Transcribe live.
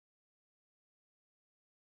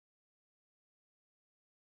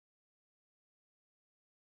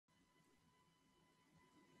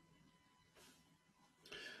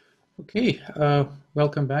Okay,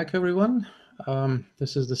 welcome back everyone.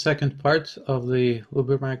 This is the second part of the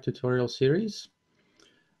ubermag tutorial series,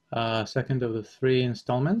 second of the 3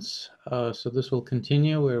 installments. So this will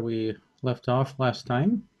continue where we left off last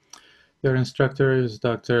time. Your instructor is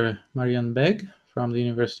Dr. Marian Beg from the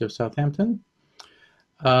University of Southampton.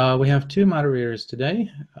 We have 2 moderators today.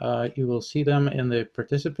 You will see them in the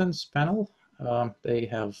participants panel. They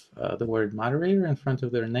have the word moderator in front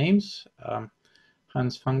of their names.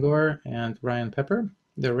 Hans Fangohr and Ryan Pepper.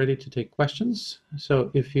 They're ready to take questions. So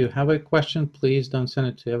if you have a question, please don't send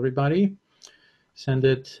it to everybody. Send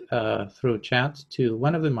it through chat to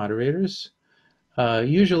one of the moderators.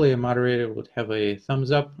 Usually a moderator would have a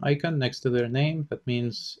thumbs up icon next to their name. That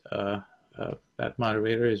means that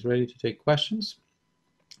moderator is ready to take questions.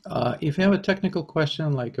 If you have a technical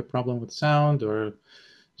question like a problem with sound or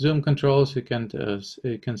Zoom controls, you can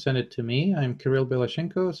send it to me. I'm Kirill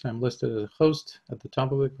Belashenko, so I'm listed as a host at the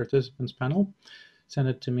top of the participants panel. Send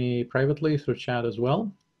it to me privately through chat as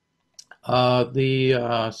well.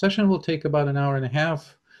 The session will take about an hour and a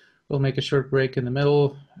half. We'll make a short break in the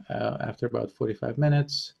middle after about 45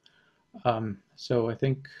 minutes. So I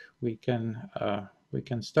think we can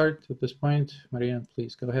start at this point. Maria,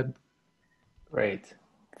 please go ahead. Great.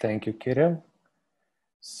 Thank you, Kirill.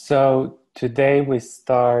 So today we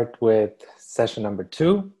start with session number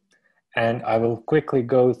 2, and I will quickly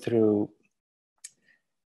go through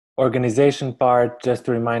organization part just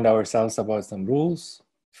to remind ourselves about some rules.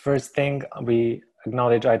 First thing, we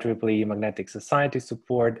acknowledge IEEE Magnetic Society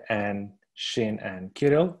support and Shin and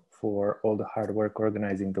Kirill for all the hard work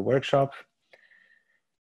organizing the workshop.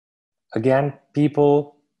 Again,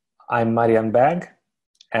 people, I'm Marian Beg,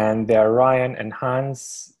 and there are Ryan and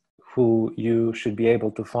Hans, who you should be able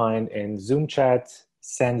to find in Zoom chat.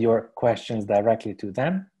 Send your questions directly to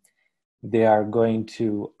them. They are going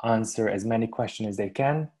to answer as many questions as they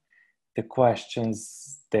can. The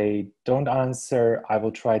questions they don't answer, I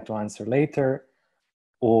will try to answer later.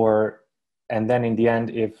 And then in the end,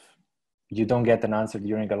 if you don't get an answer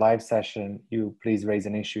during a live session, you please raise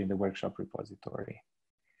an issue in the workshop repository.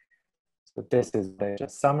 So this is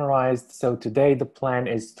just summarized. So today the plan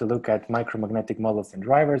is to look at micromagnetic models and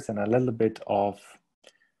drivers and a little bit of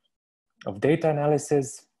data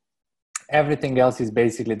analysis. Everything else is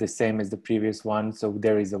basically the same as the previous one. So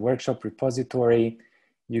there is a workshop repository.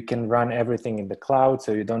 You can run everything in the cloud,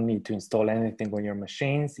 so you don't need to install anything on your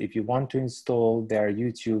machines. If you want to install, there are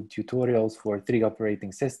YouTube tutorials for 3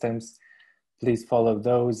 operating systems. Please follow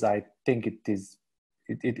those. I think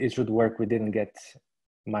it should work. We didn't get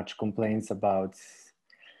much complaints about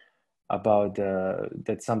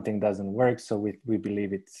that something doesn't work, so we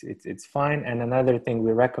believe it's fine. And another thing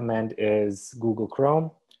we recommend is Google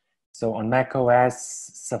Chrome. So on Mac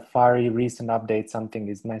OS, Safari recent update, something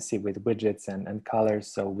is messy with widgets and colors,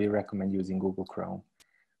 so we recommend using Google Chrome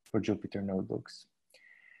for Jupyter notebooks.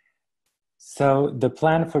 So the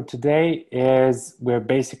plan for today is we're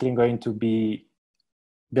basically going to be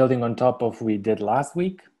building on top of what we did last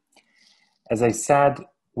week. As I said,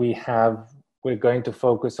 we're going to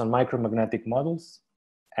focus on micromagnetic models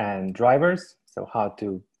and drivers, so how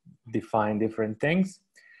to define different things.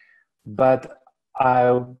 But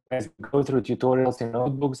as we go through tutorials in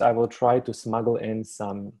notebooks, I will try to smuggle in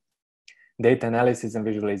some data analysis and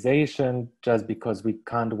visualization, just because we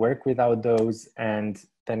can't work without those. And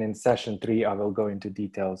then in session 3, I will go into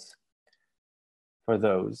details for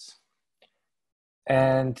those.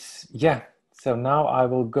 And yeah, so now I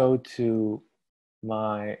will go to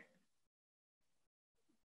my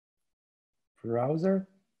browser.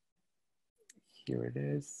 Here it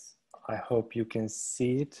is. I hope you can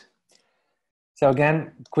see it. So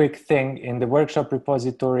again, quick thing, in the workshop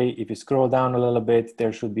repository, if you scroll down a little bit,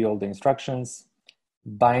 there should be all the instructions.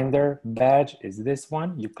 Binder badge is this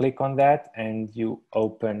one. You click on that and you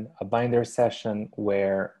open a binder session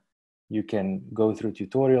where you can go through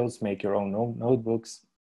tutorials, make your own notebooks.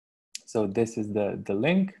 So this is the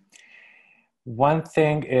link. One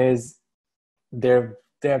thing is there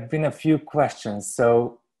have been a few questions.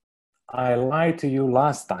 So I lied to you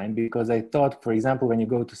last time because I thought, for example, when you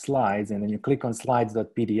go to slides and then you click on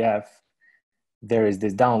slides.pdf, there is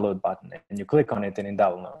this download button and you click on it and it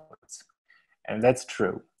downloads. And that's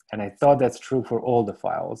true. And I thought that's true for all the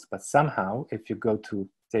files, but somehow if you go to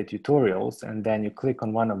say tutorials and then you click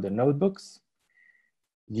on one of the notebooks,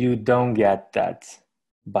 you don't get that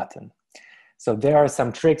button. So there are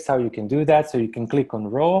some tricks how you can do that. So you can click on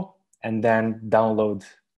raw and then download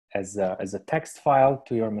as a text file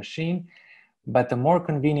to your machine. But the more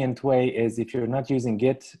convenient way is if you're not using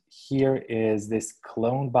Git, here is this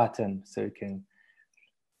clone button. So you can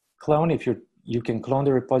clone you can clone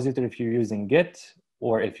the repository if you're using Git.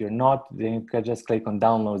 Or if you're not, then you can just click on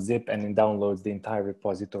download zip, and it downloads the entire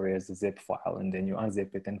repository as a zip file, and then you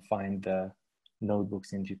unzip it and find the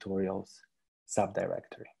notebooks and tutorials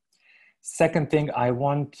subdirectory. Second thing I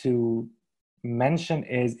want to mention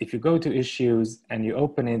is if you go to issues and you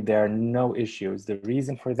open it, there are no issues. The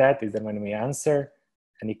reason for that is that when we answer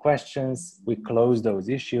any questions, we close those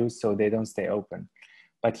issues so they don't stay open.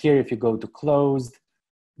 But here, if you go to closed,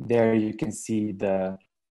 there you can see the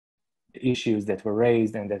issues that were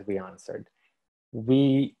raised and that we answered.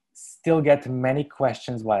 We still get many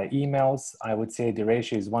questions via emails. I would say the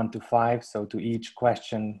ratio is 1 to 5. So to each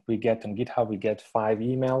question we get on GitHub, we get 5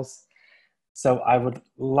 emails. So I would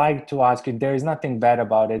like to ask you, there is nothing bad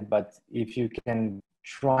about it, but if you can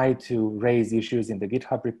try to raise issues in the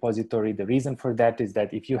GitHub repository, the reason for that is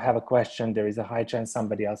that if you have a question, there is a high chance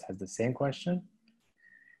somebody else has the same question.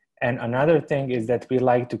 And another thing is that we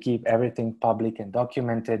like to keep everything public and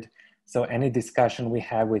documented. So any discussion we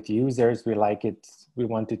have with users, we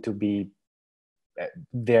want it to be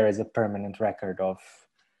there as a permanent record of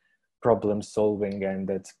problem solving, and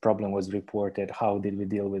that problem was reported, how did we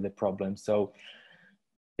deal with the problem. So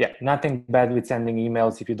yeah, nothing bad with sending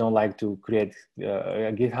emails if you don't like to create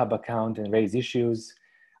a GitHub account and raise issues.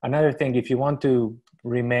 Another thing, if you want to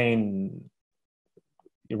remain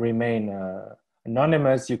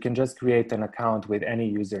anonymous, you can just create an account with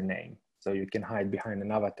any username. So you can hide behind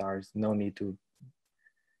an avatar. No need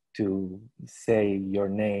to say your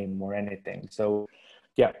name or anything. So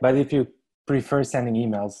yeah, but if you prefer sending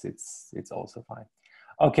emails, it's also fine.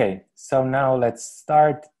 Okay, so now let's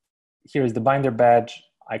start. Here's the binder badge.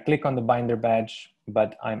 I click on the binder badge,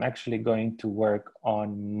 but I'm actually going to work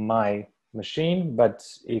on my machine. But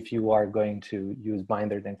if you are going to use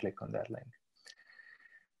binder, then click on that link.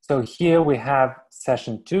 So here we have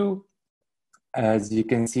session 2. As you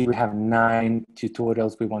can see, we have 9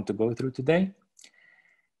 tutorials we want to go through today.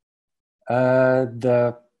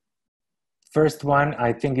 The first one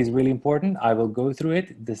I think is really important. I will go through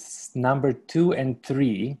it. This number 2 and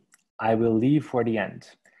 3, I will leave for the end.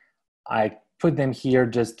 I put them here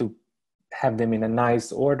just to have them in a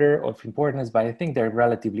nice order of importance, but I think they're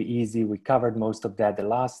relatively easy. We covered most of that the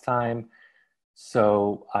last time.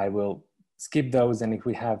 So I will skip those, and if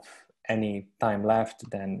we have any time left,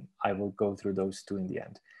 then I will go through those 2 in the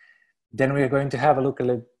end. Then we are going to have a look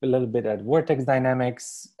a little bit at vortex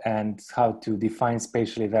dynamics and how to define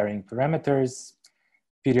spatially varying parameters,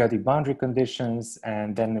 periodic boundary conditions,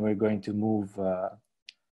 and then we're going to move a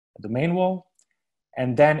domain wall.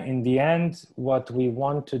 And then in the end, what we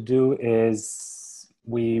want to do is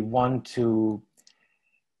we want to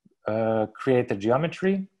create a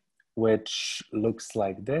geometry which looks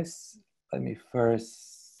like this. Let me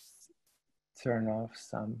first turn off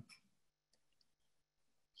some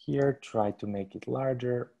here, try to make it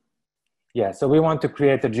larger. Yeah, so we want to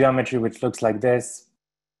create a geometry which looks like this.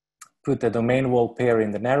 Put the domain wall pair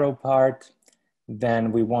in the narrow part.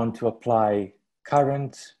 Then we want to apply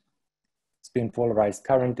current, spin polarized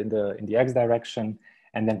current in the X direction,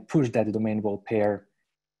 and then push that domain wall pair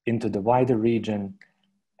into the wider region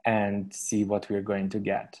and see what we're going to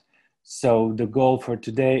get. So the goal for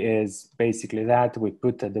today is basically that we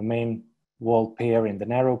put the domain wall pair in the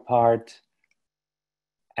narrow part,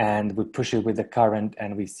 and we push it with the current,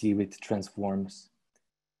 and we see it transforms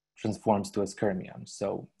to a skyrmion.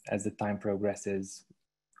 So as the time progresses,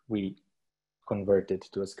 we convert it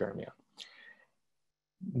to a skyrmion.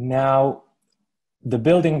 Now, the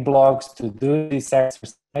building blocks to do this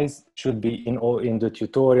exercise should be in the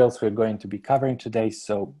tutorials we're going to be covering today.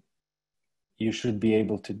 So you should be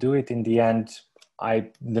able to do it in the end.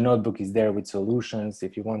 The notebook is there with solutions.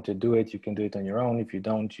 If you want to do it, you can do it on your own. If you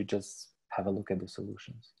don't, you just have a look at the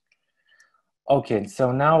solutions. Okay,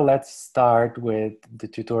 so now let's start with the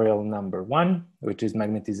tutorial number 1, which is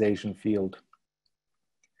magnetization field.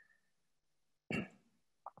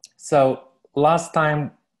 So last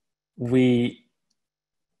time we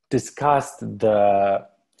discussed how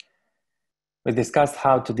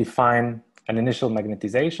to define an initial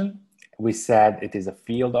magnetization. We said it is a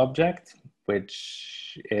field object,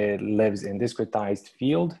 which it lives in discretized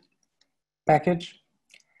field package.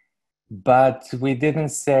 But we didn't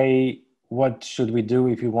say what should we do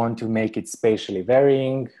if we want to make it spatially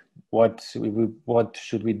varying. What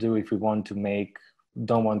should we do if we want to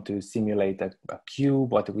don't want to simulate a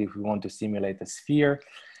cube? What if we want to simulate a sphere?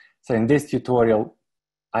 So in this tutorial,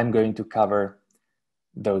 I'm going to cover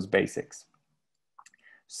those basics.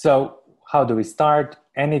 So how do we start?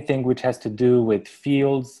 Anything which has to do with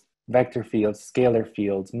fields, vector fields, scalar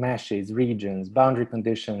fields, meshes, regions, boundary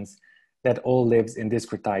conditions, that all lives in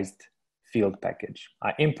discretized field package.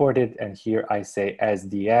 I import it, and here I say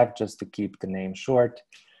SDF just to keep the name short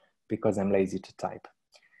because I'm lazy to type.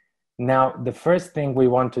 Now, the first thing we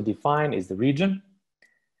want to define is the region.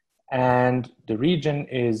 And the region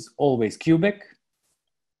is always cubic.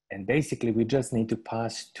 And basically, we just need to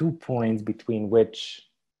pass 2 points between which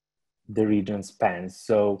the region spans.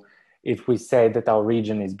 So if we say that our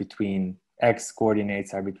region is between X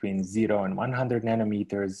coordinates are between 0 and 100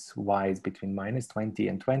 nanometers, Y is between -20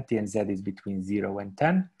 and 20, and Z is between 0 and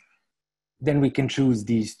 10, then we can choose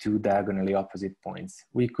these two diagonally opposite points.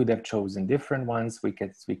 We could have chosen different ones. We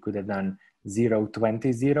could have done 0,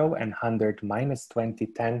 20, 0, and 100, -20,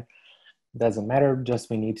 10. Doesn't matter, just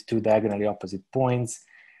we need two diagonally opposite points.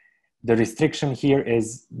 The restriction here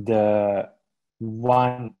is the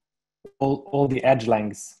one, all the edge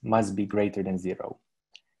lengths must be greater than 0.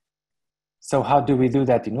 So how do we do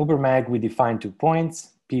that in ubermag? We define 2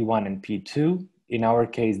 points, P1 and P2. In our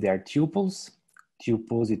case, they are tuples.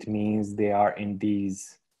 Tuples, it means they are in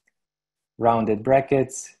these rounded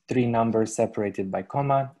brackets, 3 numbers separated by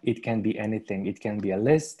comma. It can be anything. It can be a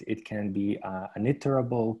list. It can be an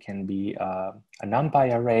iterable, can be a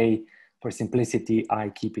NumPy array. For simplicity, I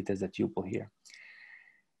keep it as a tuple here.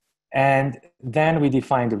 And then we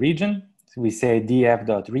define the region. So we say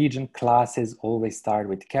df.region, classes always start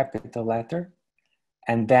with capital letter.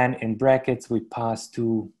 And then in brackets, we pass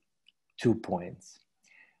 2 points.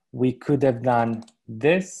 We could have done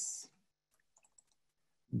this,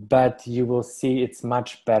 but you will see it's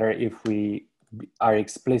much better if we are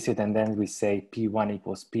explicit and then we say P1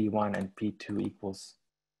 equals P1 and P2 equals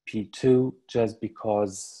P2, just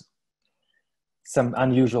because some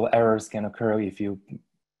unusual errors can occur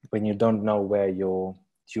when you don't know where your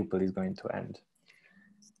tuple is going to end.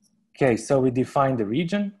 Okay, so we define the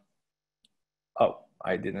region. Oh,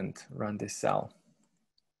 I didn't run this cell.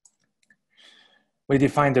 We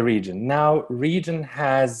define the region. Now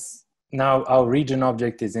our region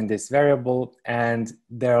object is in this variable, and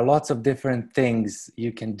there are lots of different things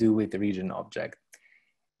you can do with the region object.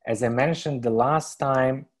 As I mentioned the last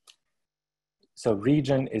time, so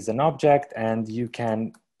region is an object, and you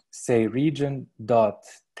can say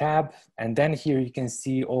region.tab, and then here you can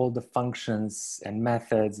see all the functions and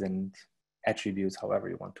methods and attributes, however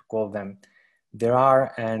you want to call them, there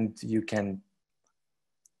are, and you can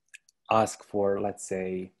ask for, let's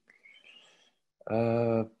say,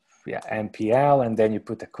 MPL, and then you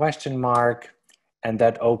put a question mark, and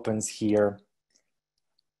that opens here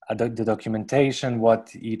the documentation,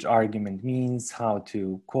 what each argument means, how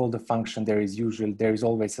to call the function. There is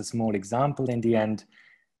always a small example in the end.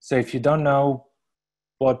 So if you don't know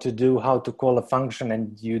what to do, how to call a function,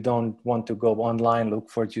 and you don't want to go online, look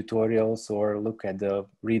for tutorials or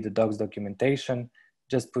read the docs documentation,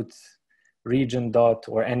 just put region dot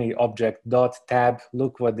or any object dot tab,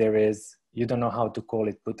 look what there is. You don't know how to call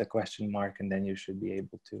it, put a question mark, and then you should be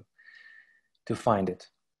able to find it.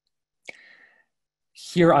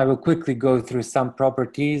 Here I will quickly go through some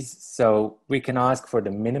properties. So we can ask for the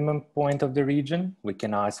minimum point of the region. We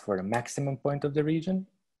can ask for the maximum point of the region.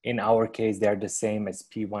 In our case, they're the same as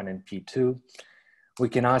P1 and P2. We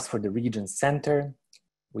can ask for the region center.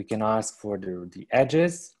 We can ask for the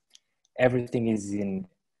edges. Everything is in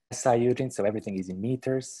SI units, so everything is in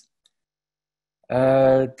meters.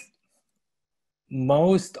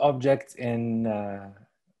 Most objects in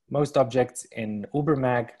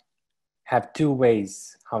ubermag have 2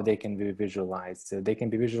 ways how they can be visualized. So they can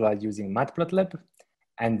be visualized using matplotlib,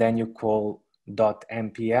 and then you call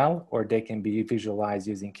 .mpl, or they can be visualized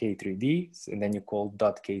using k3d, and then you call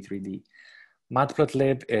 .k3d.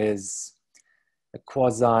 Matplotlib is a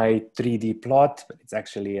quasi 3D plot, but it's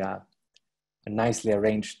actually a nicely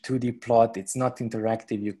arranged 2D plot. It's not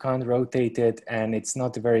interactive, you can't rotate it, and it's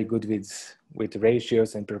not very good with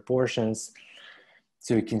ratios and proportions.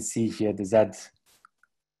 So you can see here the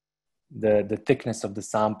thickness of the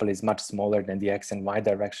sample is much smaller than the X and Y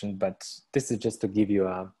direction, but this is just to give you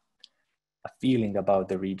a feeling about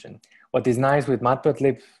the region. What is nice with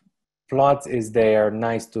matplotlib plots is they're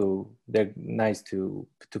nice to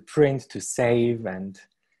print, to save, and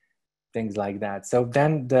things like that. So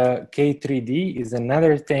then the K3D is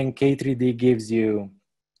another thing. K3D gives you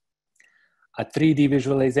a 3D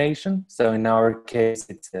visualization. So in our case,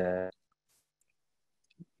 it's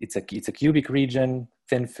a cubic region,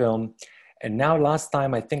 thin film. And now last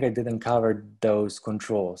time, I think I didn't cover those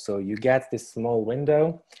controls. So you get this small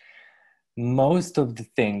window. Most of the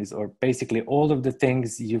things, or basically all of the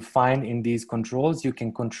things you find in these controls, you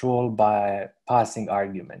can control by passing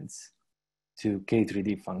arguments to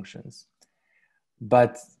K3D functions.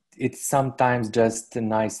 But it's sometimes just a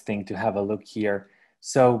nice thing to have a look here.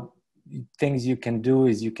 So things you can do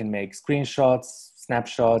is you can make screenshots,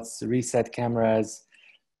 snapshots, reset cameras,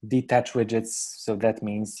 detach widgets. So that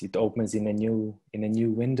means it opens in a new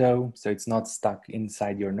window. So it's not stuck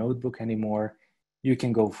inside your notebook anymore. You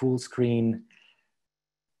can go full screen.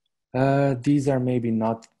 These are maybe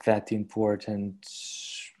not that important.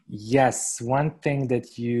 Yes, one thing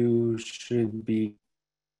that you should be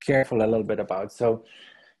careful a little bit about. So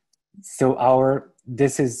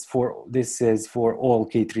this is for all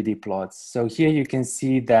K3D plots. So here you can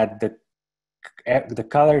see that the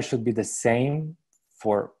color should be the same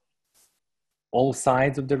for all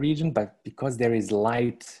sides of the region, but because there is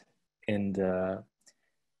light in the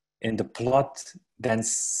plot, then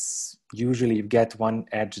usually you get one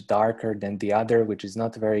edge darker than the other, which is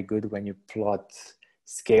not very good when you plot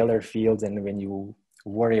scalar fields and when you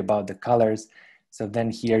worry about the colors. So then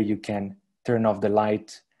here you can turn off the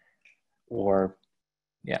light, or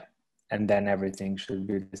yeah, and then everything should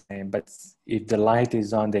be the same. But if the light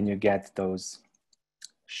is on, then you get those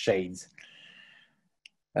shades.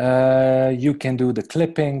 You can do the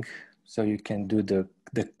clipping, so you can do the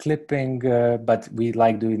clipping, but we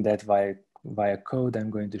like doing that via code. I'm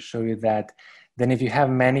going to show you that. Then if you have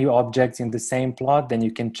many objects in the same plot, then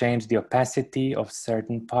you can change the opacity of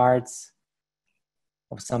certain parts,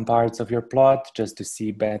 of some parts of your plot, just to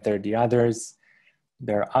see better the others.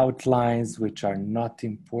 There are outlines, which are not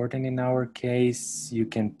important in our case. You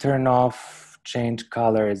can turn off, change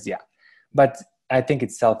colors, yeah. But I think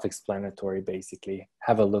it's self-explanatory, basically.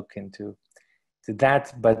 Have a look into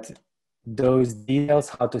that. But those details,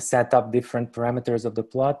 how to set up different parameters of the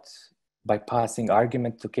plot by passing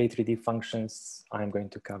argument to K3D functions, I'm going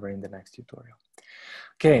to cover in the next tutorial.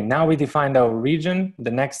 Okay, now we defined our region.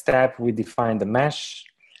 The next step, we define the mesh.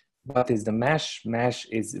 What is the mesh? Mesh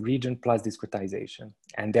is region plus discretization.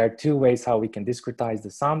 And there are two ways how we can discretize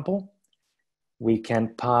the sample. We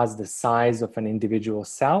can pass the size of an individual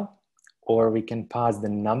cell, or we can pass the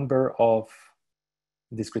number of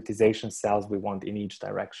discretization cells we want in each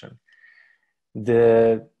direction.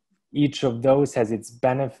 Each of those has its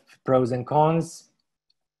pros and cons.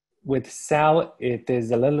 With cell, it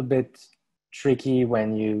is a little bit tricky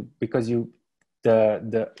because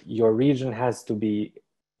your region has to be,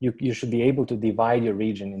 you should be able to divide your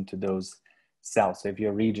region into those cells. So if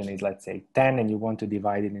your region is, let's say, 10 and you want to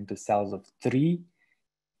divide it into cells of 3,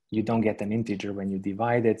 you don't get an integer when you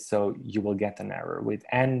divide it, so you will get an error. With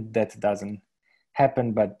n, that doesn't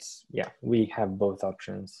happen, but yeah, we have both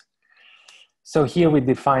options. So here we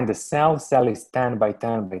define the cell. Cell is 10 by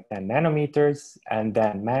 10 by 10 nanometers, and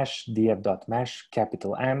then mesh, df.mesh,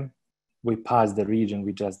 capital M. We pass the region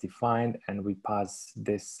we just defined, and we pass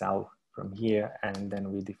this cell from here, and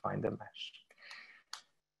then we define the mesh.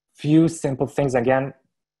 Few simple things. Again,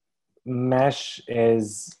 mesh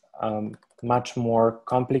is much more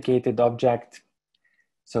complicated object.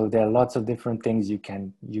 So there are lots of different things you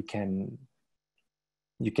can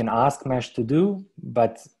ask mesh to do,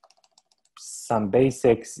 but some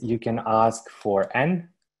basics, you can ask for n.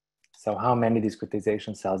 So how many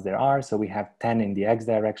discretization cells there are. So we have 10 in the x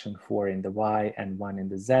direction, 4 in the y, and 1 in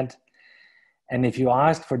the z. And if you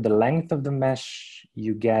ask for the length of the mesh,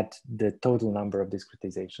 you get the total number of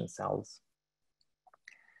discretization cells.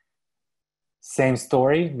 Same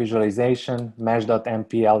story, visualization,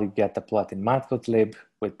 mesh.mpl, you get the plot in matplotlib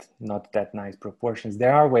with not that nice proportions.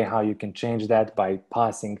 There are ways how you can change that by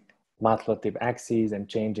passing matplotlib axes and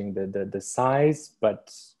changing the size,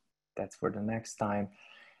 but that's for the next time.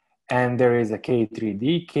 And there is a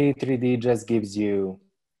K3D. K3D just gives you,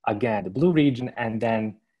 again, the blue region, and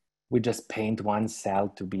then we just paint one cell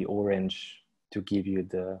to be orange to give you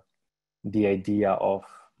the idea of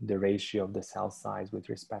the ratio of the cell size with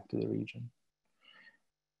respect to the region.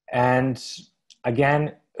 And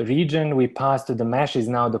again, region we pass to the mesh is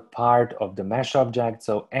now the part of the mesh object.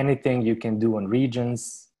 So anything you can do on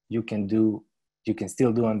regions, you can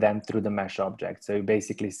still do on them through the mesh object. So you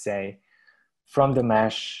basically say, from the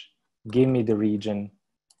mesh, give me the region,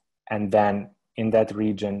 and then in that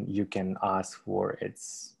region, you can ask for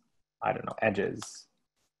its, I don't know, edges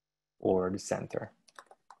or the center.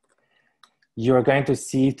 You're going to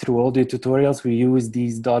see through all the tutorials, we use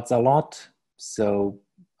these dots a lot. So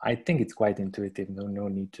I think it's quite intuitive, no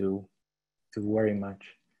need to worry much.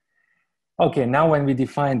 Okay, now when we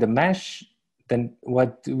define the mesh, then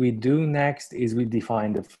what we do next is we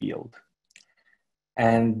define the field.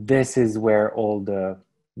 And this is where all the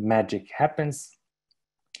magic happens.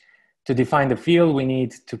 To define the field, we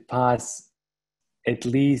need to pass at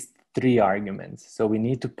least 3 arguments. So we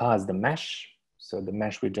need to pass the mesh, so the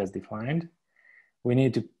mesh we just defined. We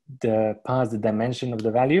need to pass the dimension of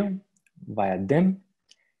the value via dim.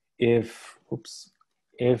 If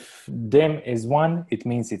If dim is 1, it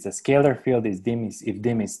means it's a scalar field. If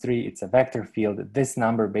dim is 3, it's a vector field. This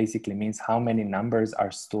number basically means how many numbers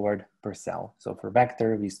are stored per cell. So for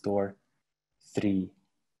vector, we store three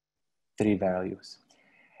values.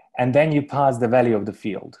 And then you pass the value of the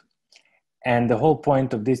field. And the whole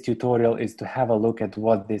point of this tutorial is to have a look at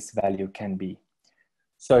what this value can be.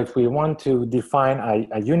 So if we want to define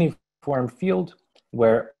a uniform field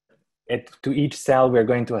where to each cell we're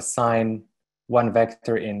going to assign one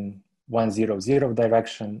vector in 1, 0, 0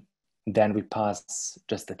 direction, then we pass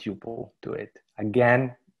just a tuple to it.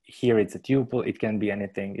 Again, here it's a tuple. It can be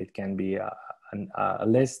anything. It can be a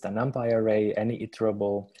list, a NumPy array, any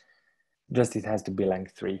iterable. Just it has to be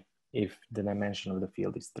length 3 if the dimension of the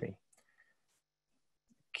field is 3.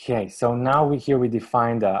 Okay, so now here we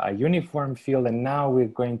defined a uniform field, and now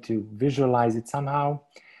we're going to visualize it somehow.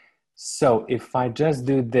 So if I just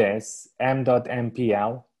do this,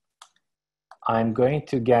 m.mpl, I'm going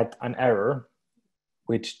to get an error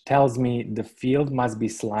which tells me the field must be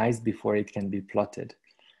sliced before it can be plotted.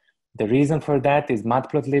 The reason for that is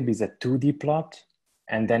matplotlib is a 2D plot,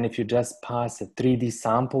 and then if you just pass a 3D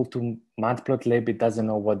sample to matplotlib, it doesn't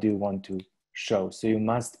know what do you want to show. So you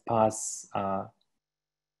must pass a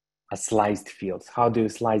sliced field. How do you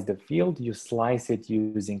slice the field? You slice it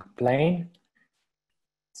using plane.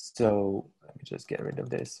 So let me just get rid of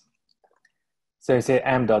this. So you say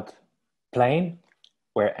m.plane,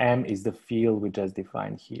 where m is the field we just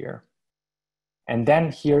defined here. And then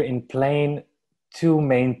here in plane, two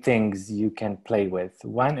main things you can play with.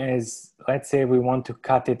 One is, let's say we want to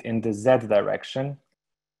cut it in the z direction,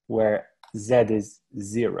 where z is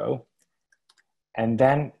 0. And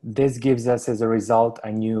then this gives us as a result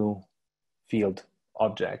a new field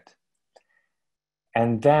object.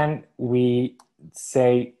 And then we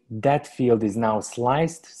say that field is now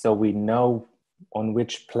sliced, so we know on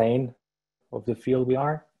which plane of the field we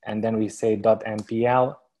are. And then we say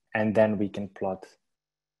 .mpl, and then we can plot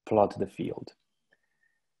the field.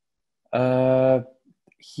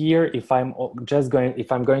 Here, if I'm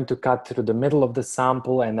going to cut through the middle of the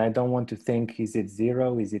sample and I don't want to think, is it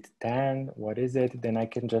 0, is it 10, what is it? Then I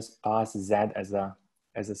can just pass z as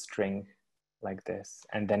a string like this,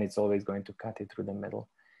 and then it's always going to cut it through the middle.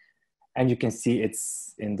 And you can see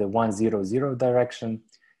it's in the 1, 0, 0 direction.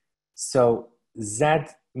 So z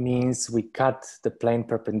means we cut the plane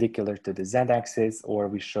perpendicular to the z-axis, or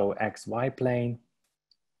we show xy plane.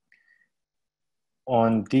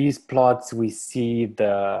 On these plots, we see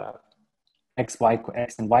the x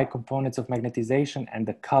and y components of magnetization, and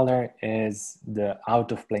the color is the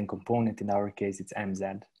out of plane component. In our case, it's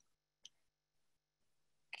mz.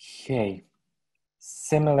 Okay.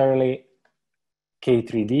 Similarly,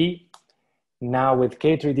 K3D. Now with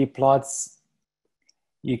K3D plots,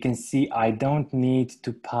 you can see I don't need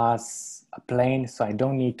to pass a plane, so I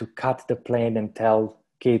don't need to cut the plane and tell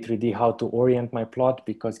K3D how to orient my plot,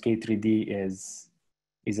 because K3D is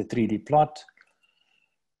a 3D plot.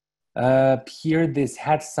 Here, this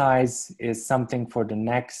head size is something for the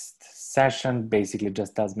next session. Basically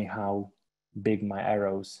just tells me how big my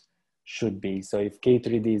arrows should be. So if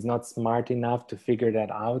K3D is not smart enough to figure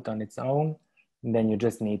that out on its own, then you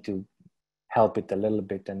just need to help it a little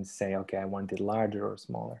bit and say, okay, I want it larger or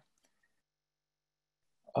smaller.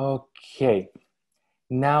 Okay,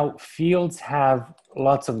 now fields have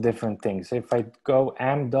lots of different things. So if I go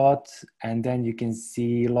m dot, and then you can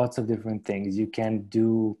see lots of different things. You can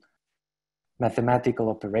do mathematical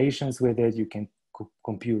operations with it. You can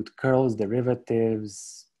compute curls,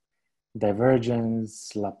 derivatives,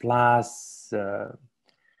 divergence, Laplace.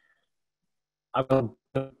 I will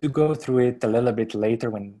go through it a little bit later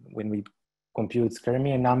when we compute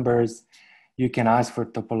Skyrmionic numbers. You can ask for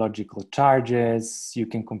topological charges. You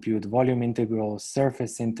can compute volume integrals,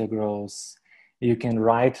 surface integrals. You can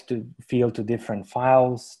write to field to different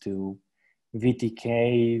files, to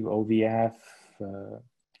VTK, OVF,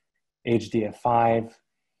 HDF5.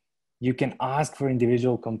 You can ask for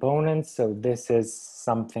individual components. So this is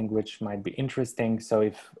something which might be interesting. So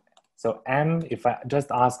if I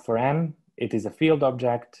just ask for M, it is a field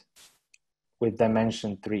object with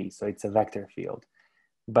dimension 3. So it's a vector field.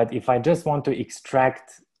 But if I just want to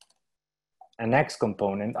extract an X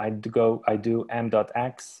component, I do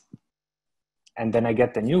m.x, and then I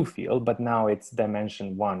get the new field, but now it's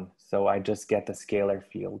dimension 1. So I just get a scalar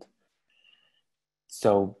field.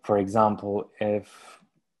 So for example, if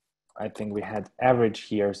I think we had average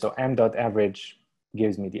here, so m.average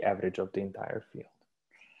gives me the average of the entire field.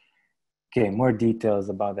 Okay, more details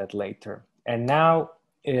about that later. And now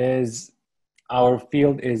our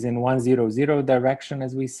field is in 1, 0, 0 direction,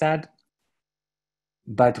 as we said,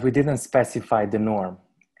 but we didn't specify the norm.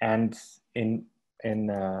 And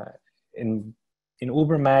in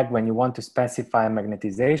ubermag, when you want to specify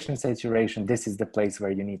magnetization saturation, this is the place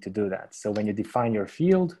where you need to do that. So when you define your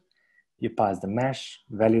field, you pass the mesh,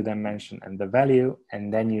 value dimension, and the value,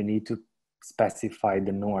 and then you need to specify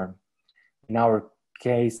the norm. In our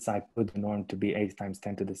case, I put the norm to be 8 times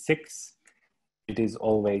 10 to the 6. It is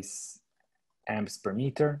always amps per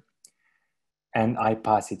meter, and I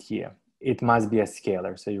pass it here. It must be a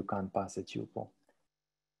scalar, so you can't pass a tuple.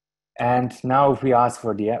 And now if we ask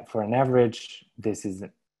for an average, this is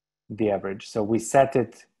the average. So we set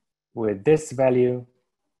it with this value,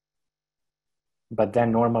 but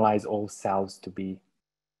then normalize all cells to be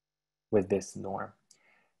with this norm.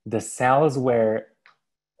 The cells where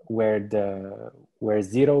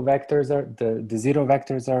zero vectors are, the zero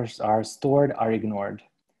vectors are stored are ignored.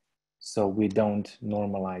 So we don't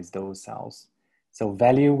normalize those cells. So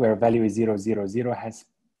value, where value is 0, 0, 0 has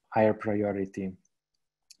higher priority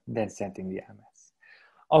than setting the MS.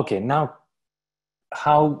 Okay, now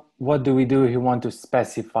what do we do if you want to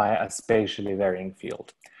specify a spatially varying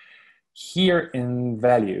field? Here in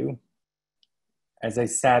value, as I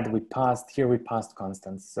said, we passed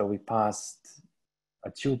constants. So we passed a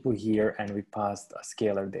tuple here and we passed a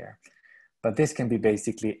scalar there. But this can be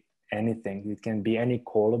basically anything. It can be any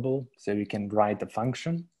callable. So you can write a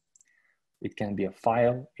function. It can be a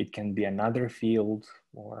file. It can be another field,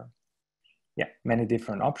 or yeah, many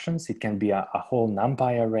different options. It can be a whole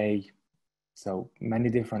NumPy array. So many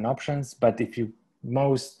different options. But if you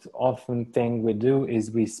most often thing we do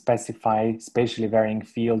is we specify spatially varying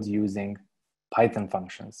fields using Python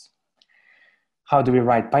functions. How do we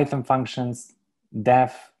write Python functions?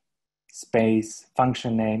 Def space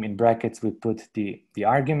function name, in brackets we put the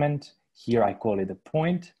argument. Here I call it a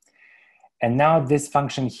point. And now this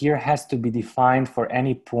function here has to be defined for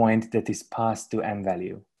any point that is passed to m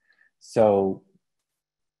value. So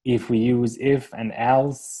if we use if and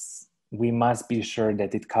else, we must be sure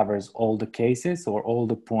that it covers all the cases or all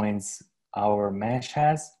the points our mesh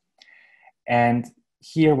has. And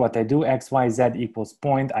here what I do, x, y, z equals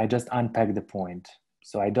point, I just unpack the point.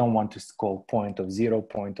 So I don't want to call point of 0,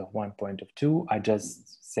 point of 1, point of 2. I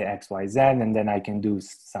just say x, y, z, and then I can do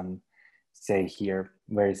some, say here,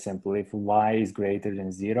 very simple. If y is greater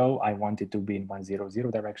than 0, I want it to be in 1, 0,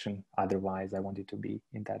 0 direction. Otherwise, I want it to be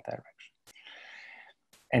in that direction.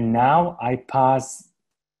 And now I pass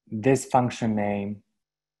this function name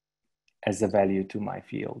as a value to my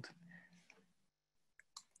field.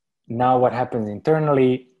 Now what happens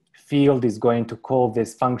internally, field is going to call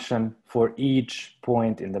this function for each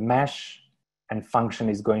point in the mesh, and function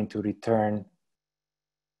is going to return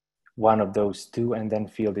one of those two, and then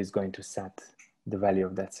field is going to set the value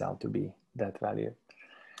of that cell to be that value.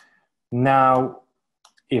 Now,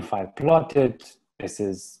 if I plot it, this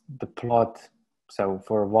is the plot. So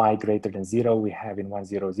for y greater than 0, we have in 1,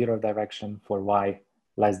 0, 0 direction. For y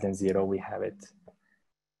less than 0, we have it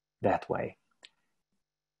that way.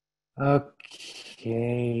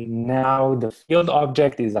 Okay, now the field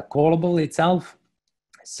object is a callable itself.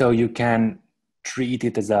 So you can treat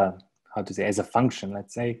it as a, as a function,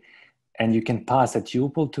 let's say, and you can pass a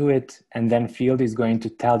tuple to it, and then field is going to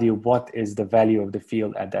tell you what is the value of the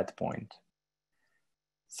field at that point.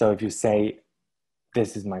 So if you say,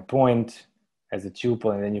 this is my point as a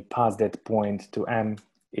tuple, and then you pass that point to m,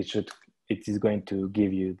 it is going to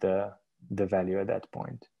give you the value at that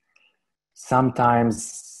point.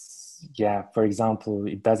 Sometimes, yeah, for example,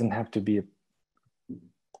 it doesn't have to be a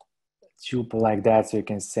tuple like that. So you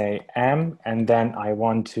can say m, and then I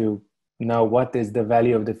want to know what is the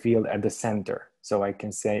value of the field at the center. So I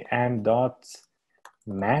can say m dot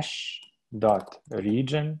mesh dot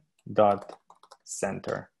region dot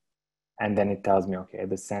center. And then it tells me, okay, at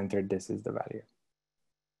the center, this is the value.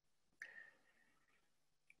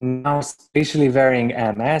 Now, spatially varying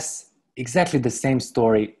MS, exactly the same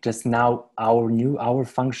story, just now our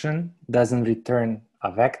function doesn't return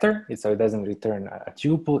a vector, so it doesn't return a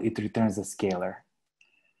tuple, it returns a scalar.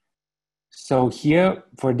 So here,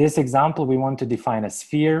 for this example, we want to define a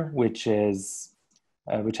sphere, which has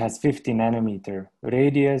 50 nanometer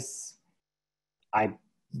radius. I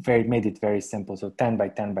made it very simple, so 10 by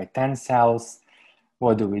 10 by 10 cells.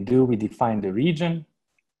 What do? We define the region.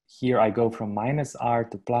 Here I go from -r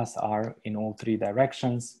to +r in all 3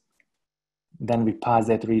 directions. Then we pass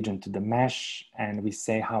that region to the mesh and we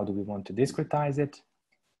say, how do we want to discretize it?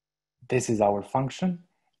 This is our function.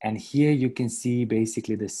 And here you can see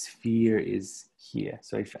basically the sphere is here.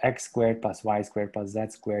 So if x squared plus y squared plus z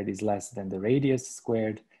squared is less than the radius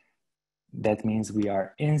squared, that means we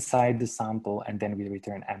are inside the sample, and then we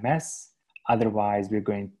return MS. Otherwise, we're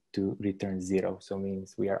going to return 0. So it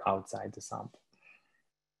means we are outside the sample.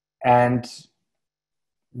 And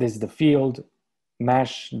this is the field,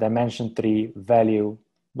 mesh, dimension 3, value,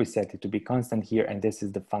 we set it to be constant here, and this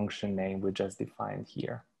is the function name we just defined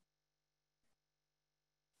here.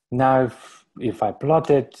 Now, if I plot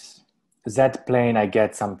it, z-plane, I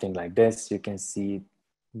get something like this. You can see,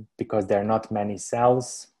 because there are not many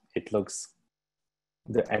cells, it looks,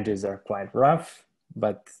 the edges are quite rough,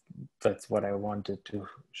 but that's what I wanted to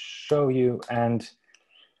show you. And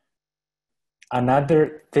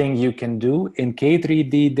another thing you can do in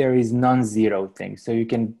K3D, there is non-zero thing. So you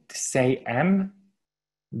can say m.norm,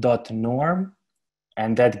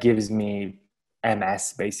 and that gives me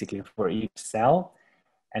ms basically for each cell.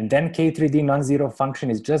 And then K3D non-zero function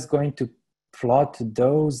is just going to plot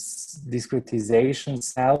those discretization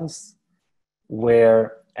cells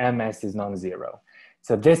where ms is non-zero.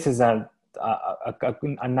 So this is a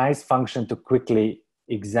nice function to quickly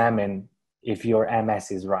examine if your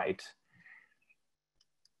ms is right.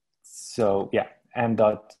 So yeah,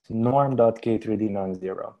 m.norm.k3d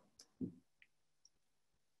non-zero.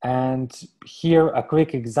 And here a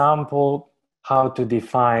quick example how to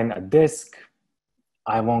define a disk.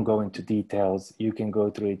 I won't go into details. You can go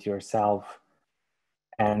through it yourself.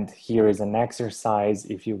 And here is an exercise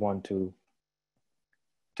if you want to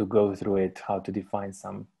go through it, how to define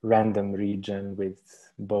some random region with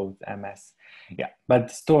both ms. Yeah, but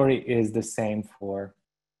the story is the same for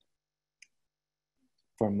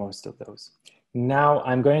most of those. Now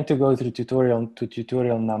I'm going to go through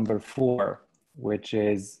tutorial number 4, which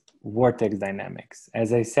is vortex dynamics.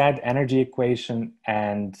 As I said, energy equation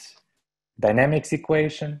and dynamics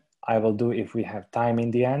equation, I will do if we have time in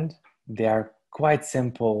the end. They are quite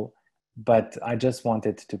simple, but I just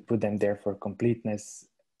wanted to put them there for completeness.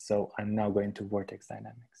 So I'm now going to vortex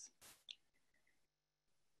dynamics.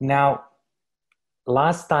 Now,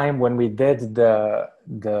 last time when we did the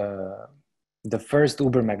first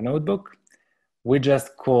ubermag notebook, we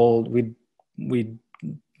just called, we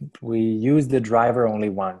used the driver only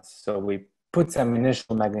once. So we put some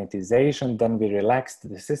initial magnetization, then we relaxed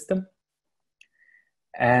the system.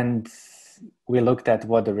 And we looked at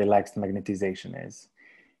what the relaxed magnetization is.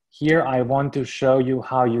 Here I want to show you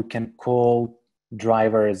how you can call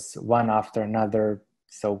drivers one after another.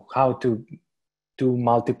 So how to do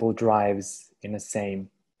multiple drives in the same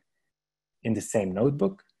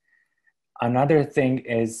notebook. Another thing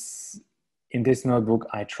is, in this notebook,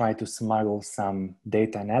 I try to smuggle some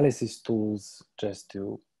data analysis tools just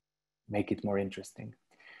to make it more interesting.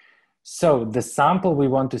 So the sample we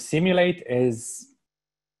want to simulate is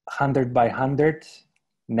 100 by 100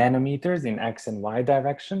 nanometers in X and Y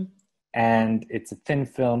direction. And it's a thin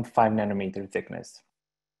film, 5 nanometer thickness.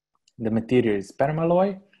 The material is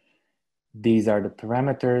permalloy. These are the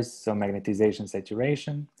parameters, so magnetization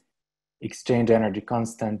saturation, exchange energy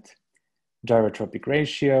constant, gyrotropic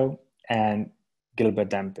ratio, and Gilbert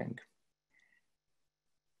damping.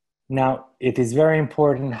 Now, it is very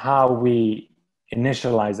important how we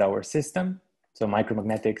initialize our system. So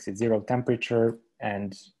Micromagnetics is 0 temperature,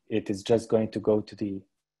 and it is just going to go to the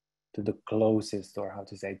closest, or how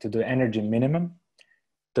to say, to the energy minimum,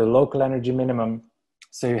 the local energy minimum.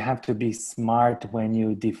 So you have to be smart when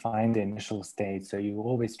you define the initial state. So you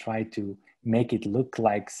always try to make it look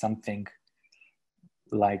like something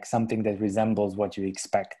that resembles what you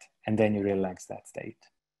expect, and then you relax that state.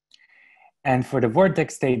 And for the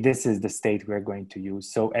vortex state, this is the state we're going to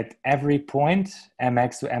use. So at every point,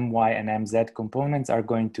 mx, my, and mz components are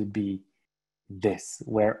going to be this,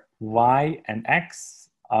 where y and x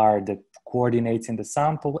are the coordinates in the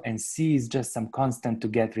sample, and c is just some constant to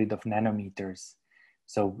get rid of nanometers.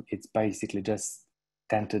 So it's basically just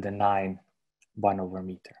 10 to the 9,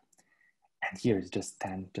 1/meter. And here is just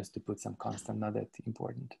 10, just to put some constant, not that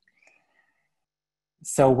important.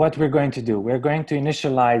 So what we're going to do, we're going to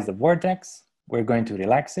initialize the vortex, we're going to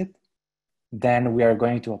relax it, then we are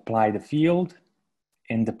going to apply the field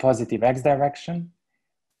in the positive x direction,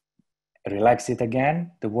 relax it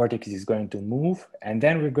again, the vortex is going to move, and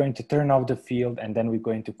then we're going to turn off the field, and then we're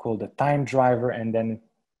going to call the time driver, and then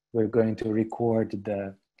we're going to record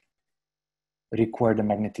the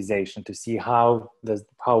magnetization to see how the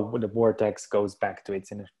vortex goes back to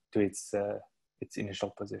its initial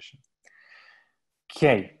position.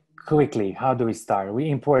 Okay, quickly, how do we start? We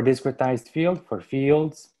import discretized field for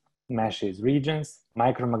fields, meshes, regions,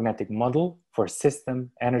 micromagnetic model for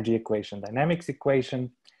system, energy equation, dynamics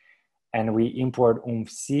equation, and we import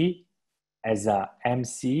OOMMF as a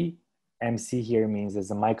MC. MC here means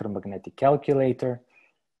as a micromagnetic calculator.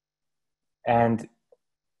 And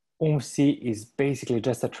OOMMF is basically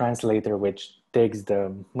just a translator which takes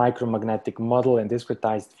the micromagnetic model and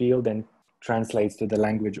discretized field and translates to the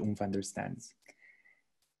language OOMMF understands.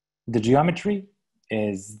 The geometry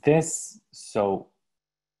is this. So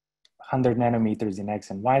 100 nanometers in X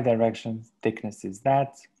and Y direction, thickness is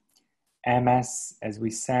that. MS, as we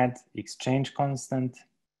said, exchange constant,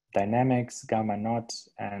 dynamics, gamma naught,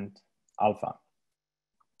 and alpha.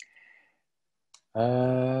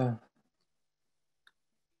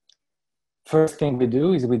 First thing we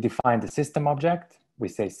do is we define the system object. We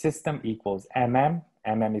say system equals MM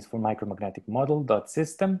is for micromagnetic model dot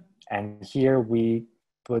system, and here we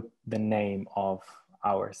put the name of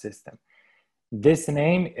our system. This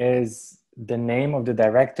name is the name of the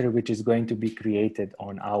directory which is going to be created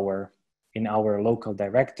on in our local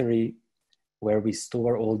directory, where we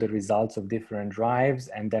store all the results of different drives,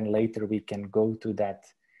 and then later we can go to that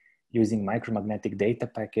using micromagnetic data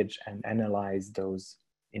package and analyze those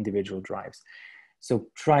individual drives. So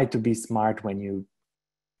try to be smart when you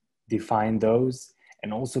define those,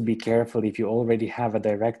 and also be careful if you already have a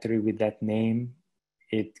directory with that name,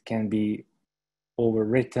 it can be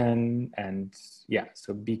overwritten, and yeah,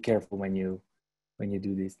 so be careful when you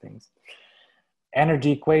do these things.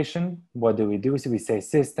 Energy equation, what do we do? So we say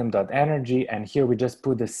system.energy, and here we just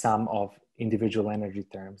put the sum of individual energy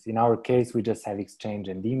terms. In our case, we just have exchange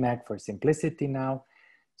and DMAG for simplicity now.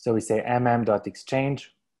 So we say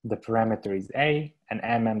mm.exchange, the parameter is A, and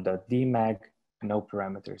mm.dmag, no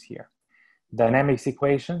parameters here. Dynamics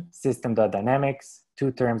equation, system.dynamics,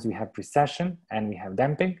 two terms, we have precession and we have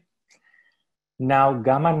damping. Now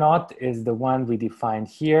gamma naught is the one we defined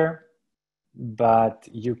here, but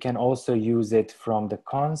you can also use it from the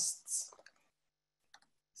consts.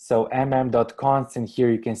 So mm.const, and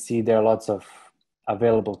here you can see there are lots of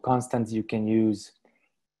available constants you can use.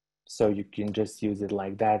 So you can just use it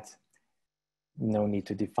like that. No need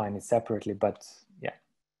to define it separately, but yeah,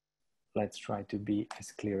 let's try to be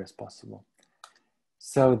as clear as possible.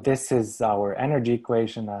 So this is our energy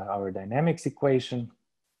equation, our dynamics equation.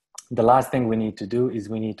 The last thing we need to do is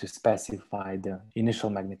we need to specify the initial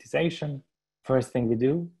magnetization. First thing we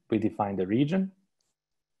do, we define the region.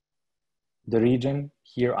 The region,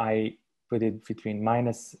 here I put it between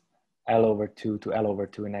minus L/2 to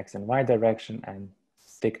L/2 in X and Y direction, and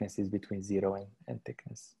thickness is between 0 and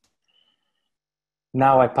thickness.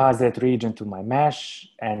 Now I pass that region to my mesh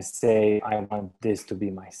and say I want this to be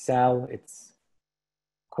my cell. It's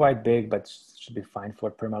quite big, but should be fine for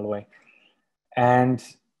permalloy. And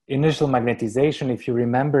initial magnetization, if you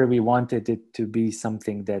remember, we wanted it to be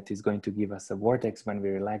something that is going to give us a vortex when we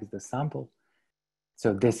relax the sample.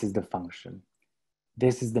 So this is the function.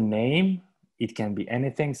 This is the name. It can be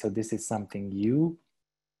anything. So this is something you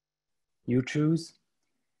choose.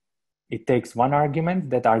 It takes one argument.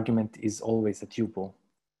 That argument is always a tuple.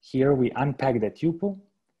 Here we unpack the tuple.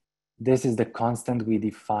 This is the constant we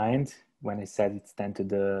defined when I said it's 10 to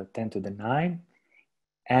the 9.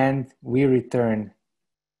 And we return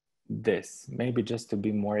this. Maybe just to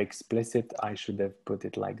be more explicit, I should have put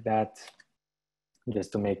it like that,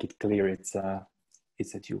 just to make it clear it's a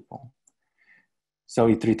tuple. So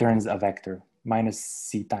it returns a vector, minus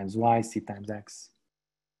c times y, c times x,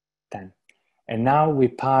 10. And now we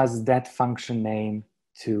pass that function name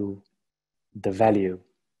to the value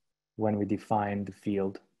when we define the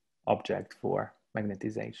field object for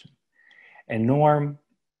magnetization. And norm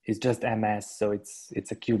is just ms, so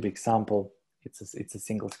it's a cubic sample. It's a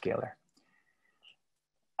single scalar.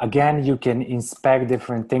 Again, you can inspect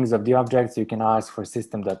different things of the objects. You can ask for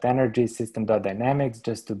system.energy, system.dynamics,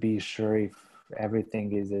 just to be sure if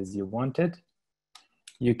everything is as you wanted.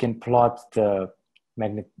 You can plot the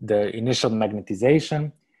initial magnetization.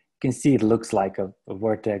 You can see it looks like a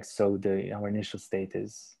vortex, so our initial state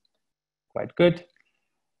is quite good.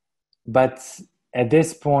 But at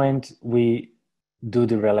this point, we do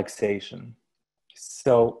the relaxation.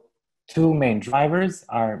 So two main drivers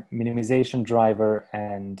are minimization driver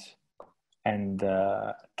and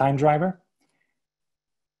time driver.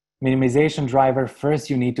 Minimization driver, first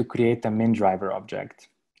you need to create a min driver object.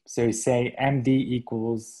 So you say md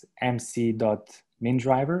equals mc.min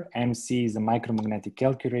driver. mc is a micromagnetic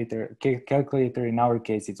calculator. In our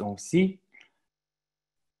case, it's OOMMF.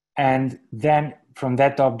 And then from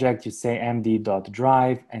that object, you say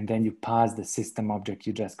md.drive, and then you pass the system object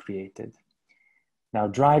you just created. Now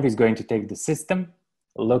drive is going to take the system,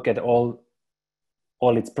 look at all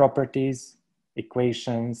its properties,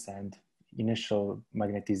 equations, and initial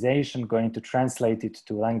magnetization, going to translate it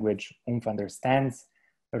to language OOMMF understands,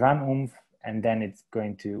 run OOMMF, and then it's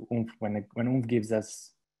going to OOMMF, when OOMMF gives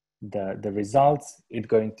us the results, it's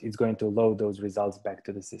going to load those results back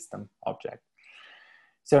to the system object.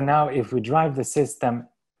 So now if we drive the system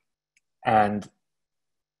and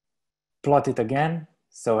plot it again,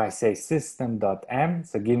 so I say system.m,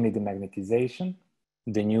 so give me the magnetization,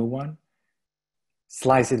 the new one.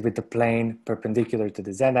 slice it with the plane perpendicular to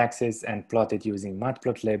the z-axis, and plot it using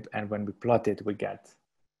matplotlib. And when we plot it, we get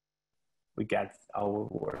our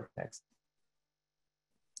vortex.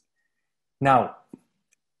 Now,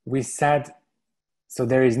 we said, so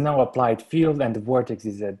there is no applied field and the vortex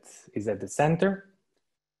is at the center.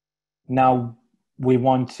 Now we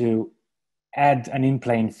want to add an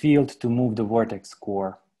in-plane field to move the vortex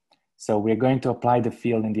core. So we're going to apply the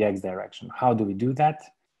field in the x direction. How do we do that?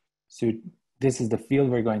 So this is the field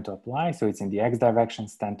we're going to apply. So it's in the x direction,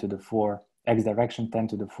 10 to the 4 amps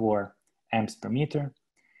per meter.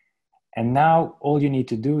 And now all you need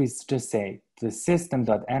to do is just say the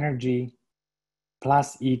system.energy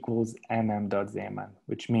plus equals mm.zeeman,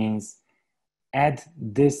 which means add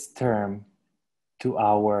this term to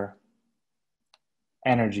our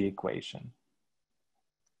energy equation.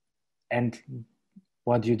 And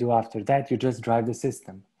what do you do after that? You just drive the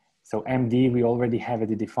system. So MD, we already have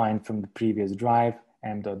it defined from the previous drive,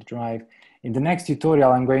 m.drive. In the next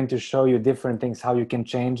tutorial, I'm going to show you different things, how you can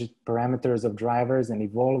change parameters of drivers and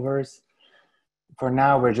evolvers. For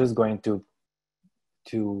now, we're just going to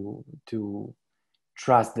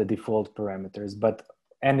trust the default parameters, but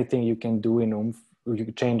anything you can do in OOMMF, you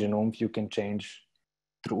can change in OOMMF, you can change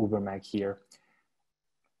through ubermag here.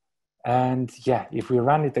 And yeah, if we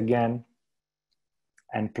run it again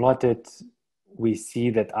and plot it, we see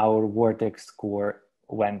that our vortex core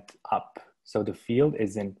went up. So the field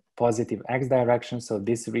is in positive x direction, so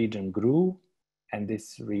this region grew and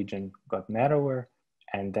this region got narrower,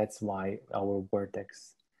 and that's why our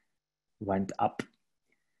vortex went up.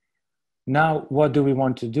 Now, what do we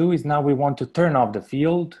want to do is now we want to turn off the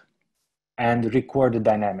field and record the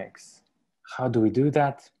dynamics. How do we do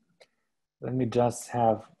that? Let me just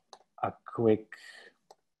have a quick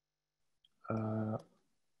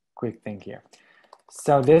thing here.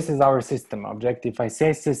 So this is our system object. If I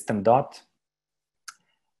say system dot,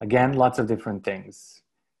 again, lots of different things.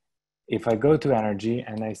 If I go to energy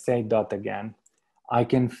and I say dot again, I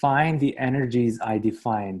can find the energies I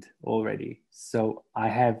defined already. So I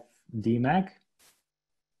have DMAG,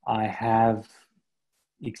 I have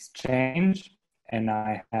exchange, and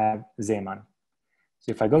I have Zeeman.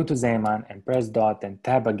 So if I go to Zeeman and press dot and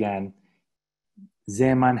tab again,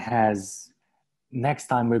 Zeeman has, next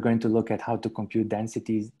time we're going to look at how to compute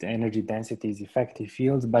densities, the energy densities, effective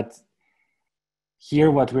fields, but here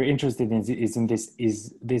what we're interested in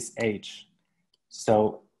is this H.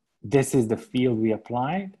 So this is the field we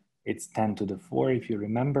applied. It's 10 to the 4, if you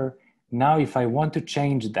remember. Now, if I want to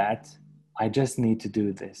change that, I just need to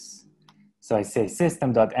do this. So I say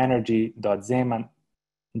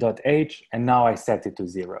system.energy.zeeman.h, and now I set it to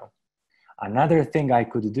 0. Another thing I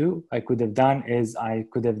could do, I could have done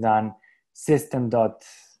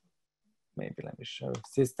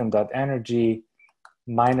system.energy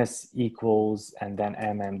minus equals, and then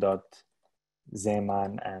mm.zeeman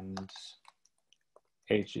and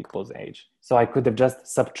h equals h. So I could have just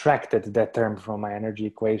subtracted that term from my energy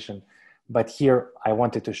equation. But here I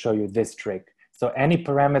wanted to show you this trick. So any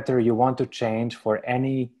parameter you want to change for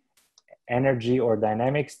any energy or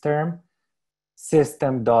dynamics term,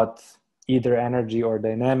 system dot either energy or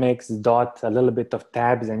dynamics dot a little bit of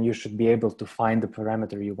tabs, and you should be able to find the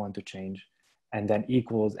parameter you want to change, and then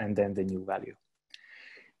equals, and then the new value.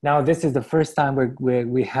 Now this is the first time where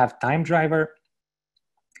we have time driver.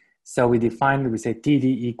 So we say TD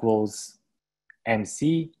equals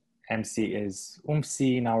MC. MC is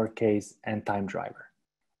OOMMF in our case, and time driver.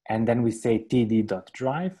 And then we say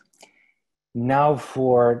TD.drive. Now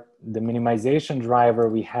for the minimization driver,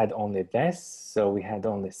 we had only this. So we had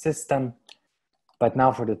only system. But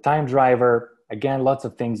now for the time driver, again, lots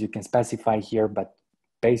of things you can specify here, but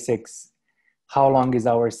basics. How long is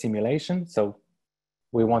our simulation? So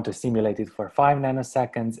we want to simulate it for 5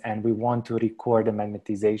 nanoseconds, and we want to record the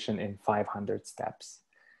magnetization in 500 steps.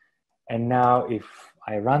 And now if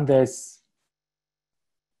I run this,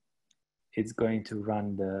 it's going to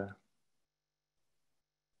run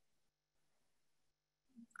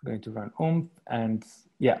OOMMF, and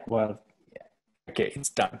yeah, well, yeah. Okay, it's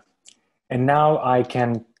done. And now I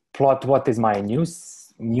can plot what is my new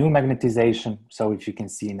magnetization. So if you can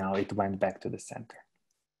see now, it went back to the center.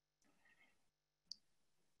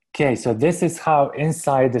 Okay, so this is how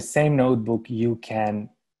inside the same notebook you can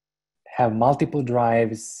have multiple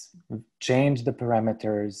drives, change the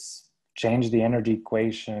parameters, change the energy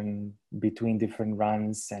equation between different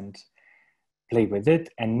runs, and play with it.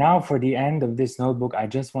 And now for the end of this notebook, I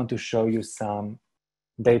just want to show you some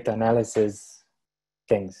data analysis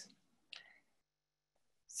things.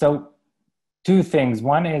 So 2 things.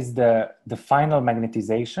 One is the final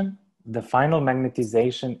magnetization. The final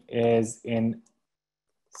magnetization is in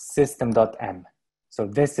system.m. So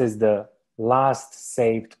this is the last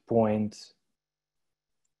saved point,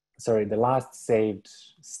 sorry, the last saved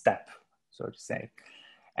step, so to say.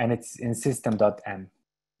 And it's in system.m.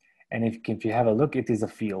 And if you have a look, it is a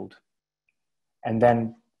field. And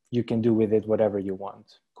then you can do with it whatever you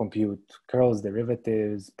want. Compute curls,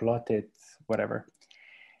 derivatives, plot it, whatever.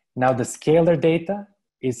 Now the scalar data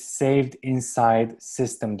is saved inside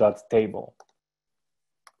system.table.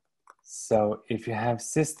 So if you have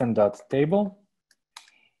system.table,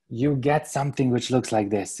 you get something which looks like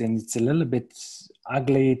this. And it's a little bit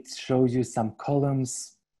ugly. It shows you some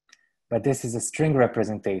columns, but this is a string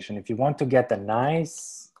representation. If you want to get a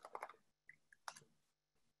nice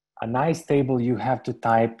table, you have to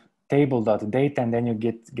type table.data, and then you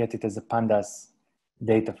get it as a pandas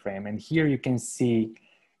data frame. And here you can see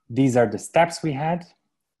these are the steps we had.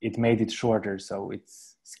 It made it shorter, so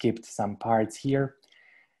it's skipped some parts here.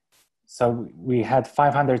 So we had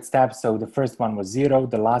 500 steps. So the first one was 0.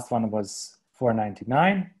 The last one was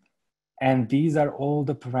 499. And these are all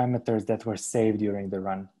the parameters that were saved during the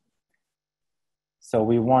run. So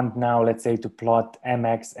we want now, let's say, to plot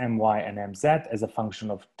mx, my, and mz as a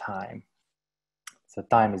function of time. So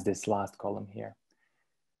time is this last column here.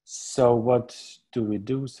 So what do we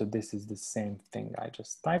do? So this is the same thing I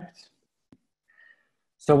just typed.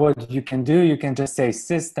 So what you can do, you can just say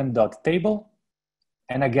system.table.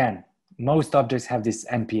 And again, most objects have this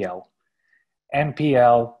MPL.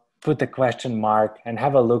 MPL, put a question mark and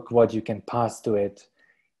have a look what you can pass to it.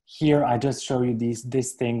 Here, I just show you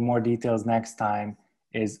this thing, more details next time,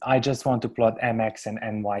 is I just want to plot MX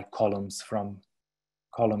and MY columns from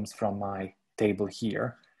my table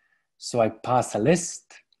here. So I pass a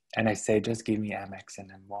list and I say, just give me MX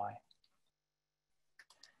and MY.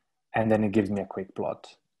 And then it gives me a quick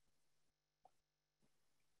plot.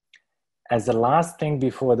 As the last thing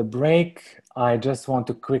before the break, I just want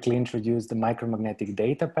to quickly introduce the micromagnetic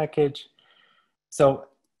data package. So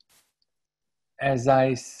as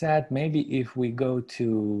I said, maybe if we go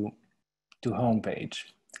to homepage,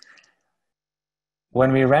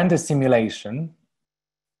 when we ran the simulation,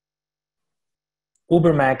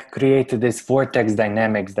 ubermag created this vortex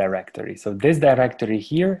dynamics directory. So this directory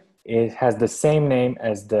here, it has the same name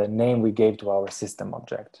as the name we gave to our system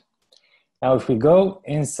object. Now, if we go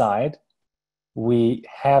inside, we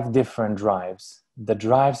have different drives. The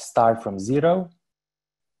drives start from 0,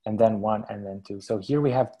 and then 1, and then 2. So here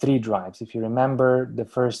we have 3 drives. If you remember, the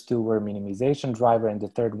first 2 were minimization driver, and the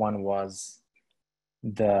third one was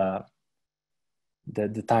the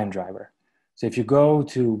time driver. So if you go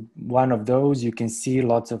to one of those, you can see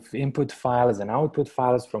lots of input files and output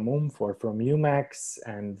files from OOMMF or from UMax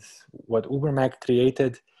and what ubermag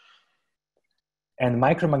created. And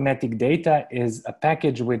micromagnetic data is a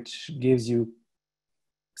package which gives you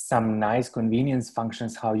some nice convenience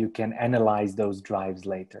functions how you can analyze those drives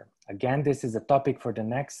later. Again, this is a topic for the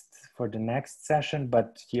next session,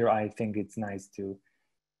 but here I think it's nice to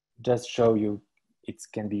just show you it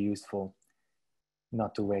can be useful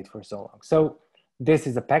not to wait for so long. So this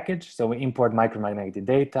is a package. So we import micromagnetic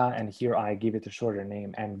data, and here I give it a shorter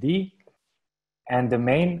name, MD. And the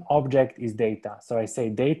main object is data. So I say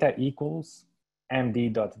data equals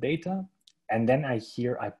md.data, and then I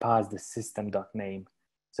pass the system.name.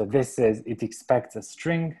 So this says it expects a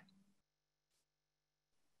string.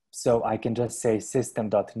 So I can just say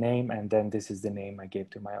system.name, and then this is the name I gave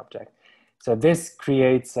to my object. So this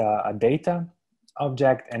creates a data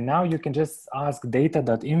object, and now you can just ask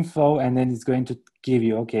data.info, and then it's going to give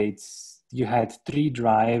you, okay, you had 3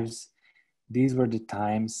 drives. These were the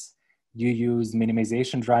times. You used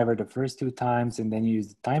minimization driver the first 2 times, and then you use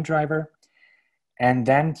the time driver. And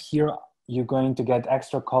then here you're going to get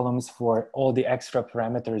extra columns for all the extra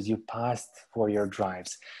parameters you passed for your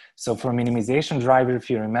drives. So for minimization driver, if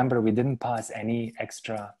you remember, we didn't pass any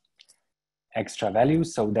extra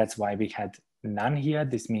values. So that's why we had none here.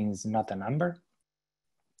 This means not a number.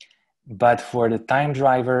 But for the time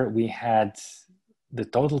driver, we had the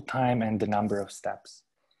total time and the number of steps.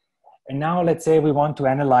 And now let's say we want to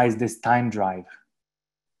analyze this time drive.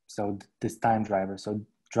 So this time driver, so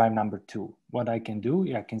drive number 2. What I can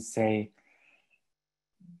do, I can say,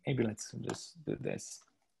 maybe let's just do this.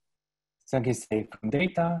 So I can say from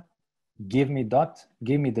data, give me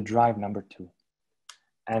the drive number 2.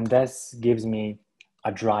 And this gives me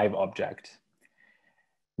a drive object.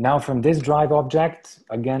 Now from this drive object,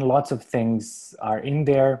 again, lots of things are in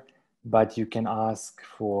there, but you can ask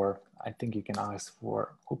for, I think you can ask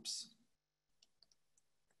for,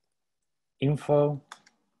 info,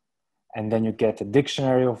 and then you get a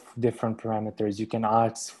dictionary of different parameters. You can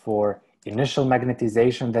ask for initial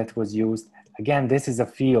magnetization that was used. Again, this is a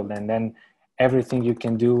field, and then everything you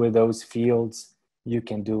can do with those fields you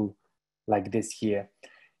can do like this here.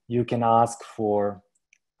 You can ask for,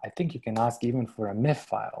 I think you can ask even for a MIF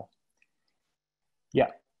file. Yeah,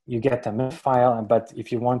 you get a MIF file, but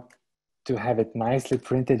if you want to have it nicely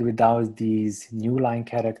printed without these new line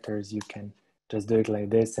characters, you can just do it like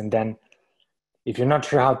this. And then if you're not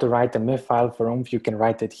sure how to write a MIF file for OOMMF, you can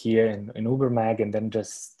write it here in ubermag and then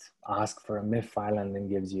just ask for a MIF file and then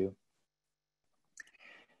gives you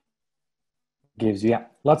yeah,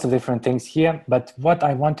 lots of different things here. But what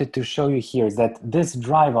I wanted to show you here is that this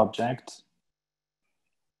drive object,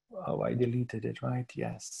 oh, I deleted it, right?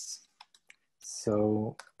 Yes.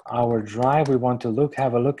 So our drive we want to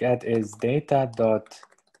have a look at is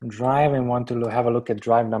data.drive, and want to have a look at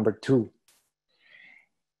drive number 2.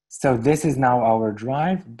 So this is now our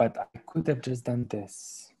drive, but I could have just done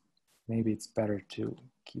this. Maybe it's better to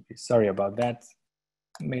keep it. Sorry about that.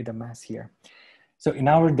 Made a mess here. So in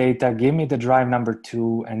our data, give me the drive number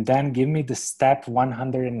 2, and then give me the step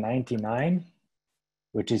 199,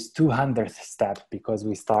 which is 200th step because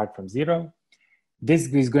we start from 0. This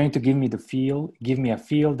is going to give me the field, a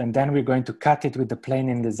field, and then we're going to cut it with the plane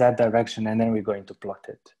in the Z direction, and then we're going to plot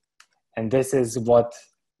it. And this is what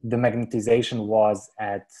the magnetization was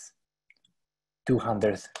at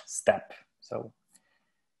 200th step. So,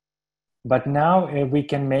 but now we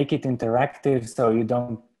can make it interactive, so you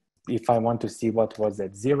don't, if I want to see what was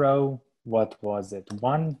at 0, what was at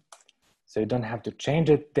 1, so you don't have to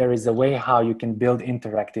change it. There is a way how you can build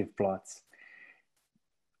interactive plots.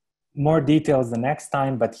 More details the next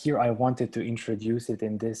time, but here I wanted to introduce it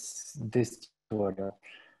in this tutorial.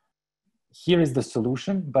 Here is the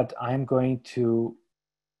solution, but I'm going to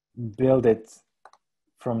build it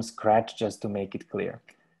from scratch just to make it clear.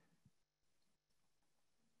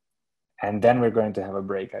 And then we're going to have a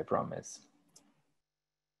break, I promise.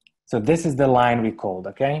 So this is the line we called,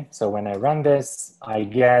 okay? So when I run this, I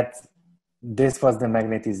get, this was the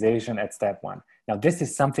magnetization at step 1. Now this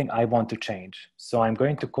is something I want to change. So I'm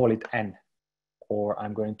going to call it N, or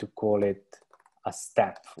I'm going to call it a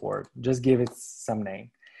step, or just give it some name.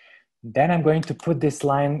 Then I'm going to put this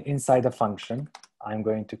line inside a function. I'm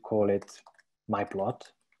going to call it my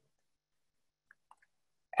plot.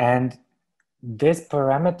 And this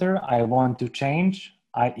parameter I want to change,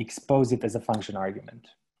 I expose it as a function argument.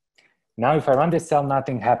 Now, if I run this cell,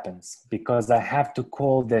 nothing happens because I have to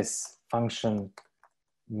call this function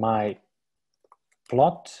my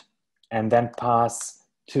plot and then pass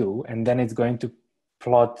 2, and then it's going to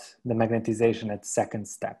plot the magnetization at second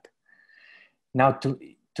step. Now,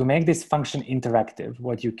 to make this function interactive,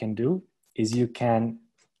 what you can do is you can,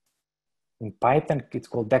 in Python, it's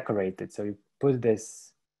called decorated. So you put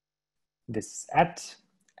this at,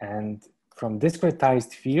 and from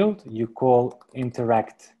discretized field, you call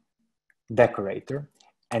interact decorator.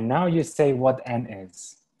 And now you say what N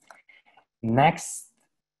is. Next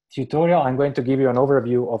tutorial, I'm going to give you an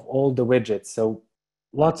overview of all the widgets. So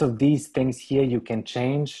lots of these things here you can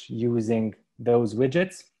change using those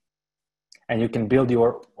widgets, and you can build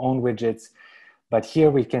your own widgets. But here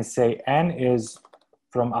we can say N is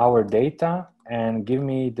from our data, and give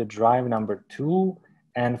me the drive number 2.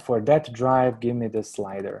 And for that drive, give me the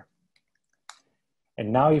slider.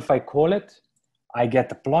 And now if I call it, I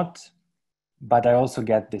get a plot, but I also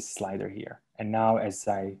get this slider here. And now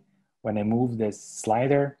when I move this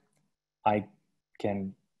slider, I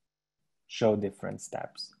can show different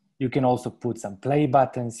steps. You can also put some play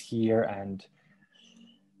buttons here. And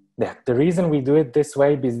the reason we do it this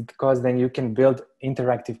way is because then you can build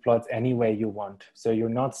interactive plots any way you want. So you're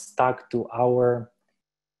not stuck to our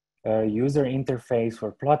user interface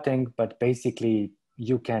for plotting, but basically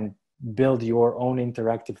you can build your own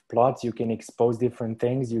interactive plots. You can expose different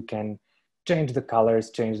things. You can change the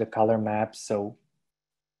colors, change the color maps. So,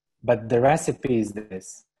 but the recipe is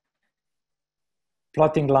this: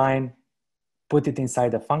 plotting line, put it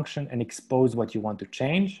inside a function and expose what you want to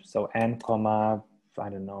change. So N, comma, I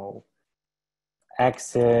don't know,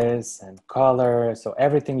 axis and color. So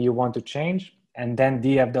everything you want to change, and then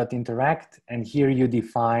df.interact. And here you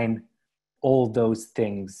define all those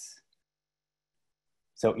things.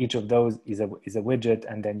 So each of those is a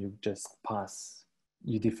widget, and then you just pass,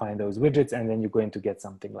 you define those widgets, and then you're going to get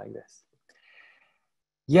something like this.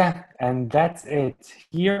 Yeah, and that's it.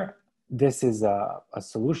 Here, this is a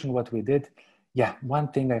solution, what we did. Yeah, one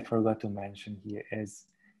thing I forgot to mention here is,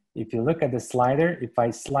 if you look at the slider, if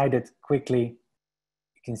I slide it quickly,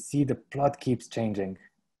 you can see the plot keeps changing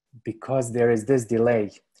because there is this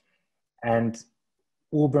delay. And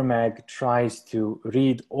ubermag tries to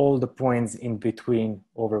read all the points in between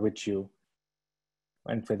over which you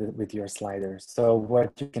went with your slider. So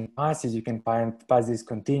what you can pass is you can pass this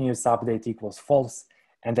continuous update equals false,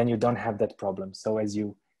 and then you don't have that problem. So as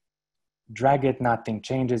you drag it, nothing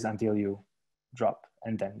changes until you drop,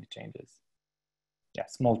 and then it changes. Yeah,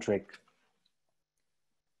 small trick.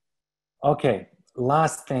 Okay,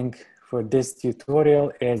 last thing for this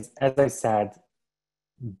tutorial is, as I said,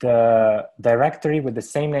 the directory with the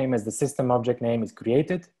same name as the system object name is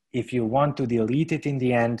created. If you want to delete it in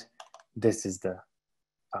the end, this is the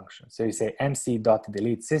function. So you say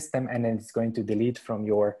mc.delete system, and then it's going to delete from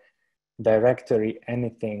your directory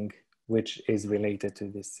anything which is related to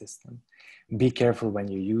this system. Be careful when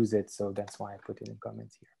you use it, so that's why I put it in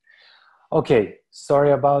comments here. Okay,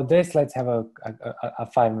 sorry about this. Let's have a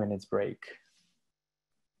 5 minutes break.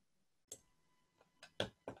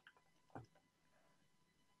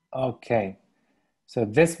 Okay, so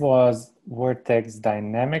this was Vortex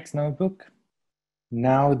Dynamics notebook.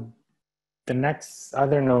 Now the next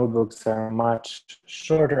other notebooks are much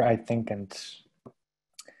shorter, I think, and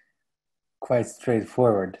quite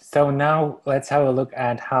straightforward. So now let's have a look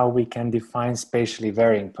at how we can define spatially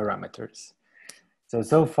varying parameters.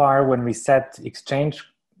 So far when we set exchange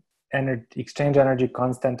energy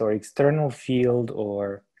constant or external field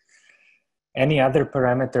or any other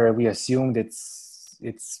parameter, we assumed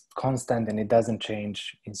it's constant and it doesn't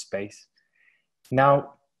change in space.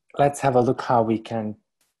 Now let's have a look how we can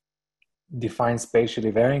define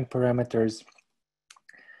spatially varying parameters.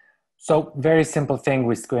 So very simple thing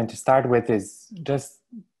we're going to start with is just,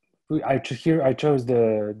 I chose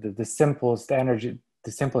the simplest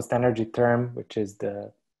energy term, which is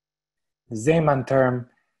the Zeeman term.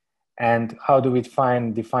 And how do we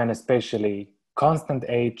define a spatially constant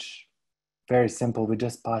H? Very simple, we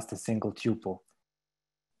just passed a single tuple.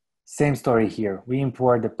 Same story here. We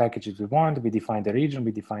import the packages we want, we define the region,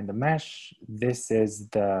 we define the mesh. This is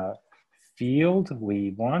the field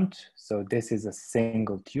we want. So this is a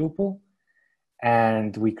single tuple.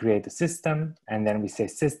 And we create a system, and then we say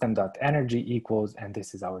system.energy equals, and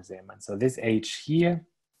this is our Zeeman. So this H here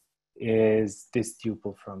is this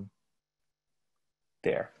tuple from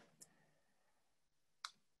there.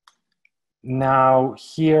 Now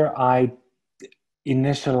here I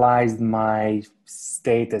initialized my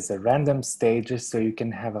state as a random state, just so you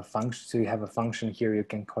can have a function. So you have a function here, you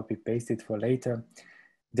can copy paste it for later.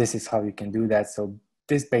 This is how you can do that. So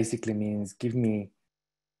this basically means give me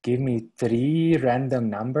 3 random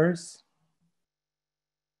numbers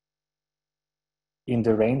in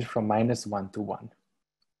the range from -1 to 1,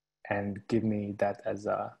 and give me that as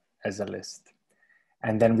a list.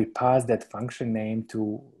 And then we pass that function name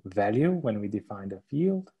to value when we define the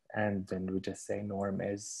field, and then we just say norm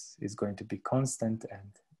is going to be constant, and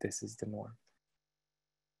this is the norm.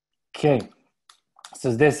 Okay,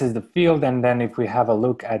 so this is the field, and then if we have a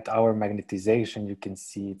look at our magnetization, you can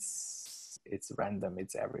see it's random,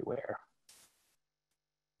 it's everywhere.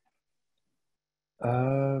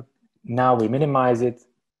 Now we minimize it,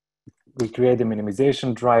 we create a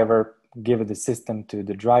minimization driver, give the system to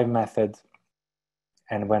the drive method,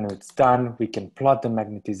 and when it's done, we can plot the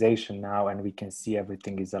magnetization now, and we can see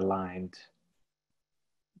everything is aligned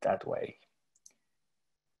that way.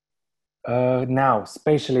 Now,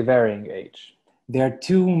 spatially varying H. There are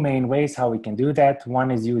 2 main ways how we can do that.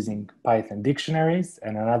 One is using Python dictionaries,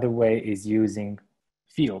 and another way is using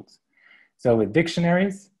fields. So with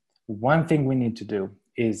dictionaries, one thing we need to do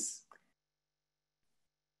is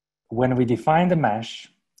when we define the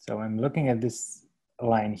mesh, so I'm looking at this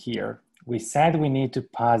line here, we said we need to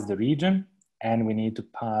pass the region and we need to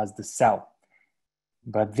pass the cell.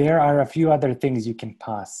 But there are a few other things you can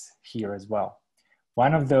pass here as well.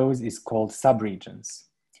 One of those is called subregions.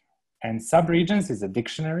 And subregions is a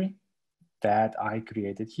dictionary that I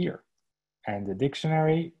created here. And the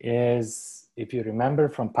dictionary is, if you remember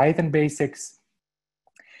from Python basics,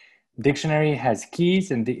 dictionary has keys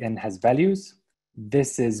and has values.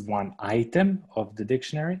 This is one item of the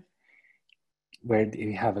dictionary, where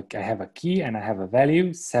I have a key and I have a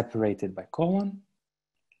value separated by colon.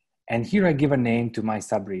 And here I give a name to my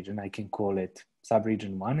subregion. I can call it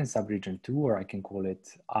subregion 1 and subregion 2, or I can call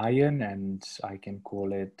it iron and I can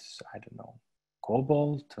call it, I don't know,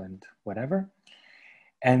 cobalt and whatever.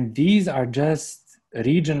 And these are just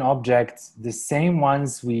region objects, the same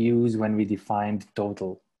ones we use when we defined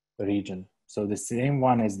total region. So the same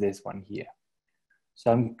one as this one here.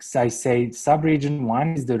 So I say subregion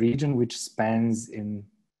 1 is the region which spans in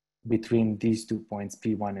between these 2 points,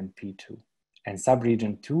 P1 and P2. And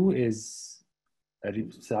subregion 2 is a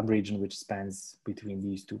subregion which spans between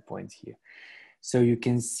these 2 points here. So you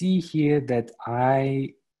can see here that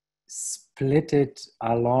I split it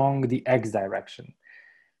along the X direction.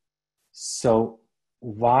 So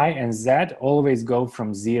Y and Z always go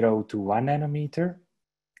from 0 to 1 nanometer.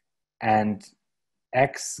 And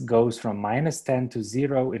X goes from -10 to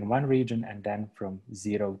 0 in one region and then from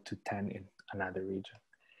 0 to 10 in another region.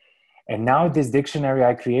 And now this dictionary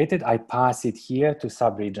I created, I pass it here to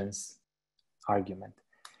subregions argument.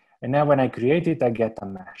 And now when I create it, I get a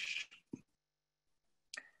mesh.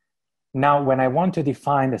 Now, when I want to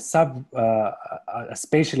define a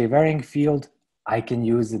spatially varying field, I can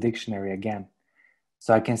use the dictionary again.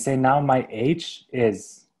 So I can say now my H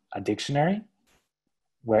is a dictionary,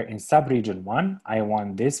 where in subregion 1, I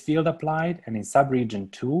want this field applied, and in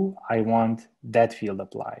subregion 2, I want that field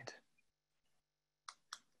applied.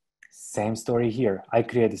 Same story here. I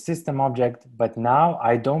create a system object, but now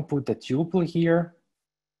I don't put the tuple here.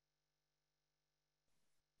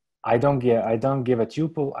 I don't give a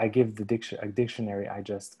tuple, I give the dictionary I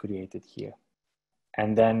just created here.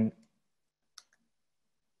 And then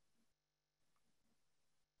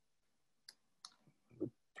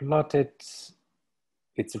plot it,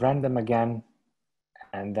 it's random again,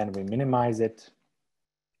 and then we minimize it.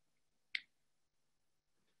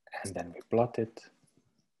 And then we plot it.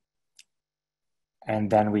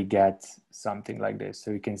 And then we get something like this.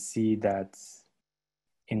 So you can see that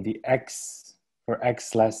in the X, for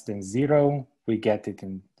X less than 0, we get it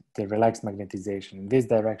in the relaxed magnetization in this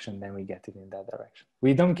direction, then we get it in that direction.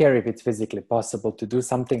 We don't care if it's physically possible to do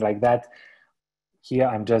something like that. Here,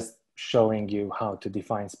 I'm just showing you how to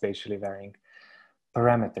define spatially varying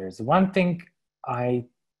parameters. One thing I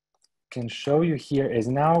can show you here is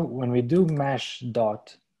now when we do mesh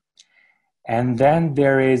dot, and then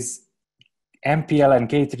there is MPL and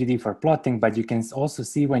K3D for plotting, but you can also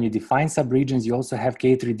see when you define subregions, you also have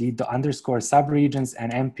K3D underscore subregions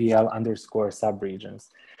and MPL underscore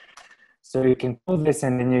subregions. So you can pull this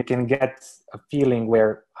and then you can get a feeling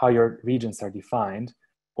where how your regions are defined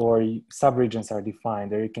or subregions are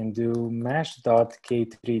defined, or you can do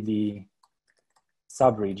mesh.K3D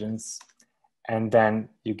subregions, and then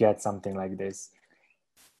you get something like this.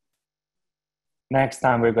 Next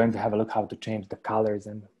time we're going to have a look how to change the colors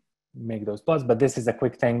and make those plots, but this is a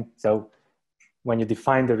quick thing. So when you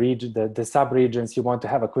define the region, the subregions, you want to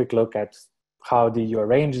have a quick look at how do you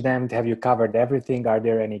arrange them? Have you covered everything? Are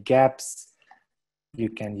there any gaps? You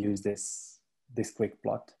can use this quick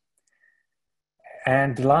plot.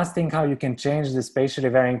 And the last thing, how you can change the spatially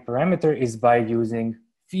varying parameter is by using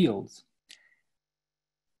fields,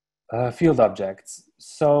 field objects.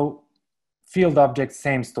 So field objects,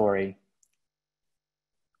 same story.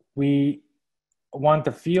 We want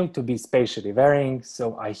the field to be spatially varying.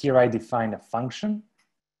 So here I define a function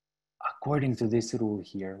according to this rule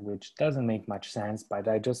here, which doesn't make much sense, but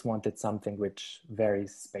I just wanted something which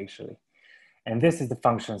varies spatially. And this is the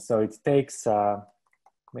function. So it takes,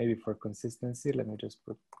 maybe for consistency, let me just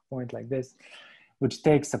put a point like this, which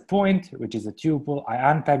takes a point, which is a tuple. I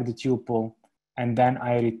unpack the tuple, and then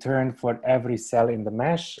I return for every cell in the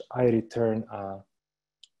mesh, I return a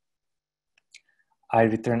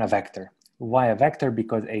vector. Why a vector?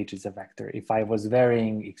 Because H is a vector. If I was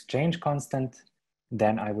varying exchange constant,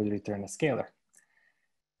 then I will return a scalar.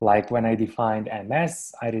 Like when I defined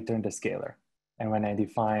ms, I returned a scalar. And when I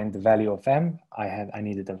defined the value of m, I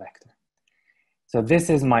needed a vector. So this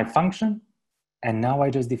is my function. And now I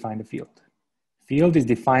just defined a field. Field is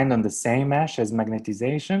defined on the same mesh as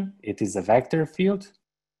magnetization. It is a vector field.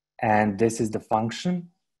 And this is the function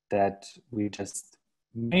that we just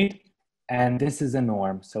made. And this is a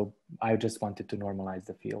norm. So I just wanted to normalize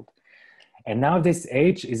the field. And now this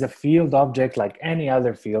H is a field object like any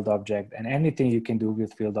other field object, and anything you can do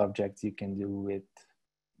with field objects, you can do with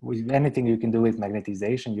anything you can do with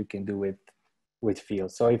magnetization, you can do with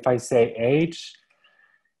fields. So if I say H,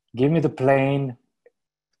 give me the plane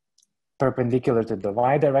perpendicular to the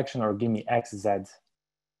Y direction, or give me XZ,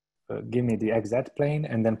 give me the XZ plane,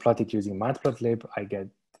 and then plot it using matplotlib, I get,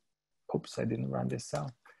 oops, I didn't run this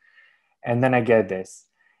cell. And then I get this.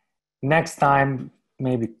 Next time,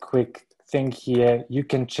 maybe quick thing here, you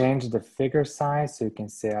can change the figure size. So you can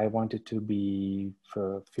say, I want it to be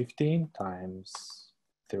for 15 times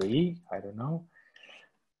 3, I don't know,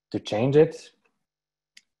 to change it.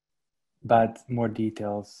 But more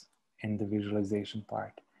details in the visualization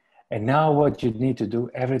part. And now what you need to do,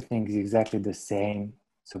 everything is exactly the same.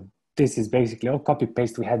 So this is basically all copy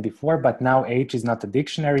paste we had before, but now H is not a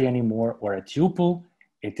dictionary anymore or a tuple.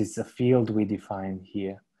 It is a field we define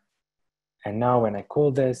here. And now when I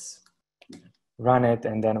call this, run it,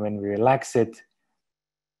 and then when we relax it,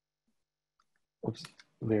 oops,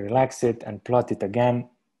 we relax it and plot it again,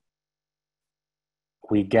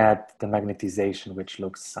 we get the magnetization, which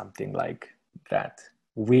looks something like that.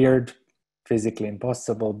 Weird, physically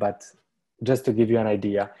impossible, but just to give you an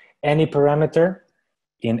idea, any parameter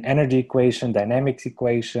in energy equation, dynamics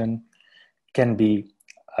equation, can be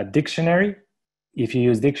a dictionary. If you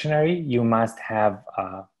use dictionary, you must have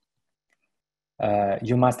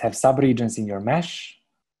subregions in your mesh.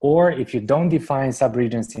 Or if you don't define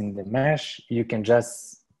subregions in the mesh, you can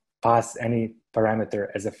just pass any parameter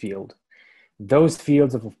as a field. Those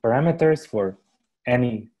fields of parameters for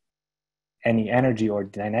any energy or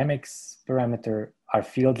dynamics parameter are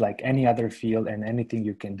fields like any other field, and anything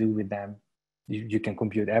you can do with them. You can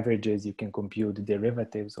compute averages, you can compute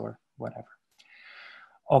derivatives or whatever.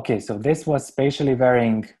 Okay, so this was spatially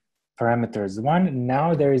varying parameters 1.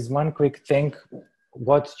 Now there is one quick thing,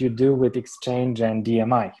 what you do with exchange and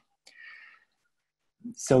DMI.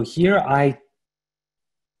 So here I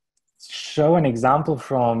show an example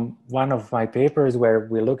from one of my papers where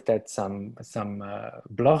we looked at some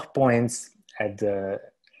Bloch points at the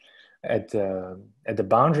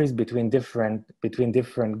boundaries between grains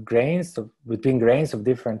of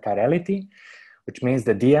different chirality, which means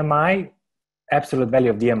the DMI, absolute value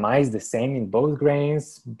of DMI is the same in both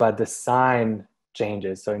grains, but the sign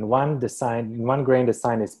changes. So in one grain the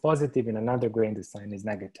sign is positive, in another grain the sign is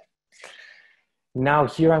negative. Now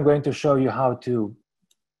here I'm going to show you how to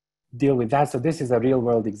deal with that. So this is a real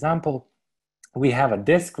world example. We have a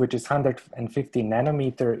disk which is 150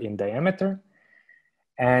 nanometer in diameter,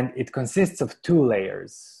 and it consists of 2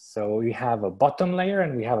 layers. So we have a bottom layer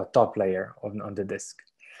and we have a top layer on the disk.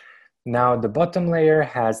 Now the bottom layer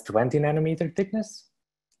has 20 nanometer thickness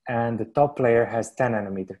and the top layer has 10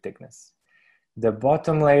 nanometer thickness. The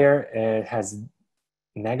bottom layer has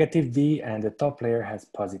negative D and the top layer has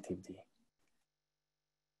positive D.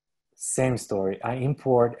 Same story, I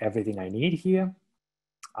import everything I need here.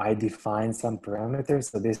 I define some parameters.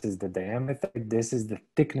 So this is the diameter, this is the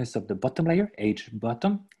thickness of the bottom layer, H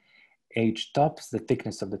bottom, H tops, the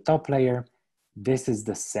thickness of the top layer. This is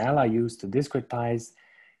the cell I use to discretize.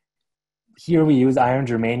 Here we use iron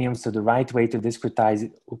germanium, so the right way to discretize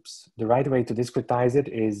it, the right way to discretize it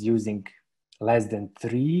is using less than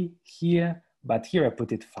 3 here, but here I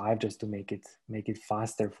put it 5 just to make it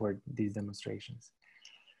faster for these demonstrations.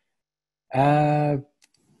 Yeah,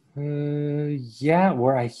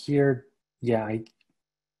 where I hear,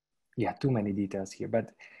 too many details here,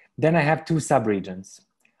 but then I have 2 subregions.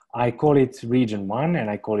 I call it region 1 and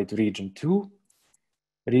I call it region 2.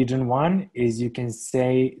 Region 1 is, you can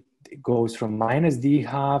say, it goes from minus d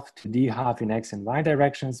half to d half in x and y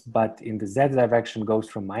directions, but in the z direction goes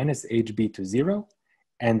from minus hb to 0,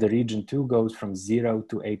 and the region 2 goes from 0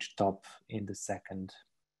 to h top in the second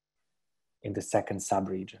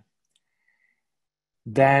subregion.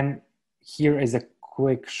 Then here is a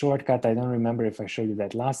quick shortcut. I don't remember if I showed you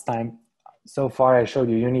that last time. So far I showed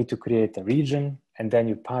you, you need to create a region and then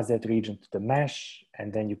you pass that region to the mesh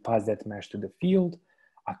and then you pass that mesh to the field.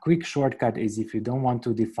 A quick shortcut is, if you don't want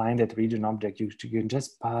to define that region object, you can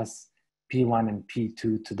just pass P1 and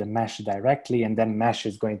P2 to the mesh directly, and then mesh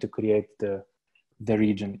is going to create the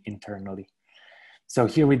region internally. So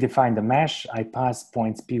here we define the mesh. I pass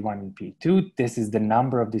points P1 and P2. This is the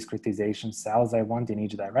number of discretization cells I want in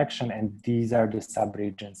each direction, and these are the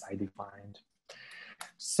subregions I defined.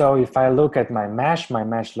 So if I look at my mesh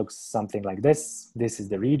looks something like this. This is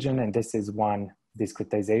the region, and this is one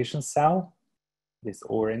discretization cell, this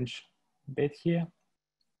orange bit here.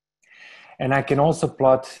 And I can also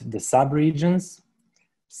plot the subregions.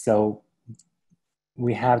 So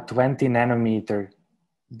we have 20 nanometer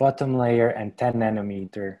bottom layer and 10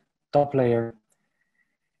 nanometer top layer.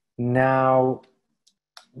 Now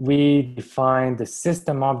we define the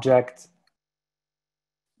system object.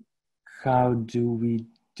 How do we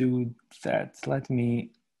do that? Let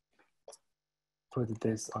me put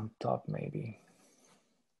this on top maybe,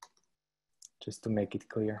 just to make it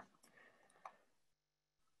clear.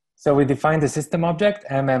 So we define the system object,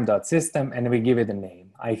 mm.system, and we give it a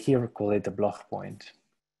name. I here call it a Bloch point.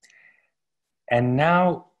 And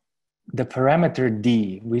now the parameter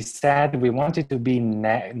D, we said we want it to be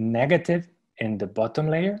negative in the bottom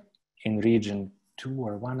layer, in region 2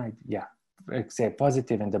 or 1, let's say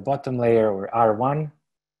positive in the bottom layer, or R1,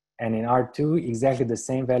 and in R2 exactly the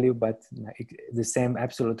same value, but the same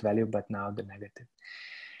absolute value, but now the negative.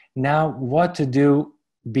 Now what to do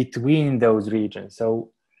between those regions?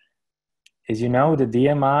 So as you know, the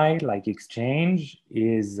DMI, like exchange,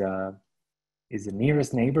 is the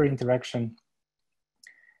nearest neighbor interaction,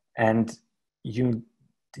 and you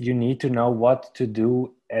need to know what to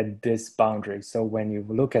do at this boundary. So when you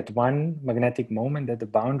look at one magnetic moment at the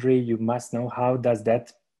boundary, you must know how does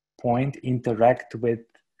that point interact with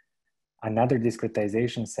another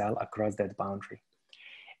discretization cell across that boundary.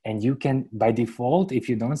 And you can, by default, if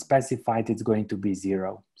you don't specify it, it's going to be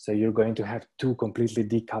 0. So you're going to have 2 completely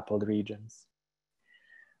decoupled regions.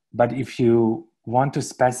 But if you want to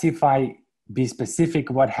specify, be specific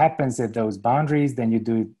what happens at those boundaries, then you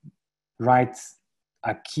do write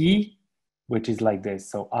a key, which is like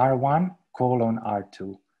this. So R1 colon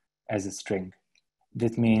R2 as a string.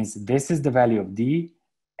 That means this is the value of D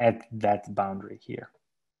at that boundary here.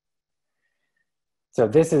 So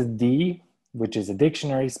this is D, which is a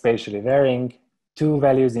dictionary, spatially varying, 2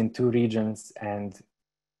 values in 2 regions, and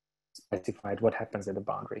specified what happens at the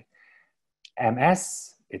boundary.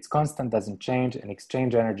 MS, it's constant, doesn't change, and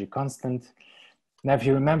exchange energy constant. Now, if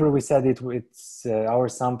you remember, we said our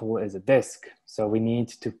sample is a disk, so we need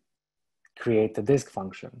to create a disk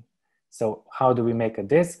function. So how do we make a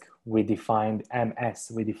disk? We defined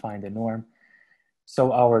MS, we defined a norm.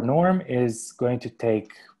 So our norm is going to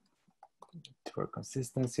take, for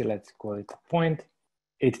consistency, let's call it a point.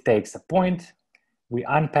 It takes a point, we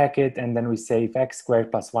unpack it, and then we say if x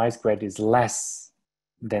squared plus y squared is less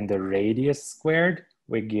than the radius squared,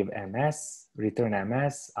 we give ms, return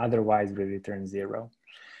ms, otherwise we return 0.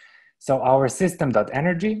 So our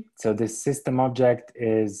system.energy, so this system object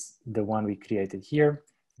is the one we created here.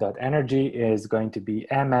 .energy is going to be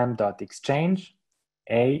mm.exchange,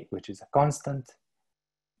 a, which is a constant,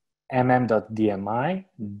 mm.dmi,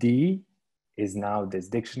 d is now this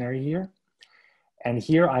dictionary here. And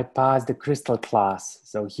here I pass the crystal class.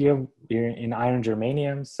 So here we're in iron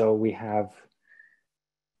germanium, so we have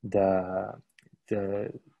the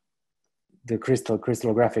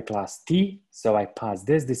crystallographic class T. So I pass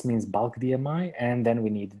this means bulk DMI, and then we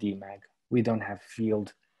need DMag. We don't have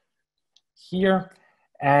field here.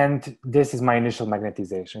 And this is my initial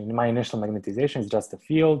magnetization. My initial magnetization is just a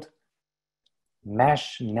field.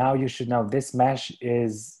 Mesh, now you should know this mesh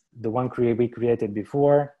is the one we created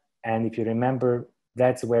before. And if you remember,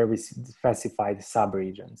 that's where we specified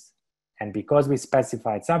subregions. And because we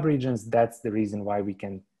specified subregions, that's the reason why we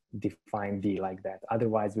can define D like that.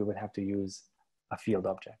 Otherwise, we would have to use a field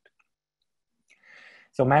object.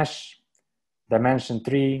 So mesh, dimension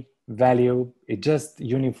 3, value, it just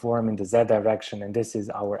uniform in the Z direction, and this is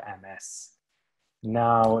our MS.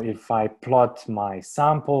 Now, if I plot my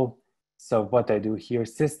sample, so what I do here,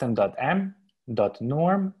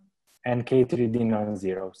 system.m.norm and K3D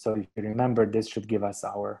non-zero. So if you remember, this should give us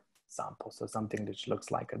our sample. So something that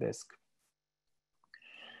looks like a disk.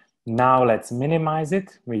 Now let's minimize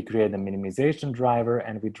it. We create a minimization driver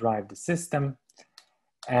and we drive the system.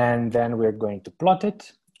 And then we're going to plot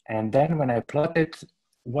it. And then when I plot it,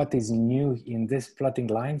 what is new in this plotting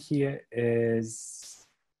line here is,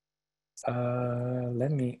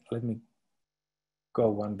 let me go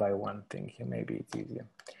one by one thing here, maybe it's easier.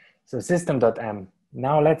 So system.m.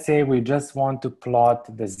 Now let's say we just want to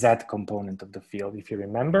plot the Z component of the field. If you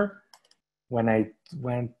remember, when I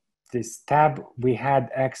went this tab, we had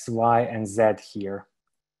X, Y, and Z here.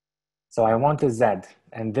 So I want a Z,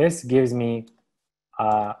 and this gives me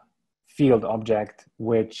a field object,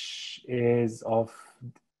 which is of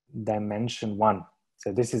dimension 1.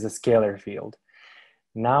 So this is a scalar field.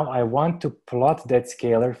 Now I want to plot that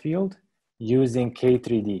scalar field using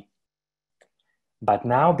K3D. But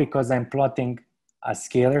now, because I'm plotting a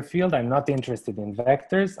scalar field, I'm not interested in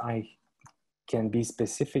vectors. I can be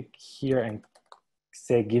specific here and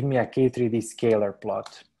say, give me a K3D scalar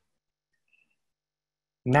plot.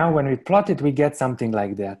 Now, when we plot it, we get something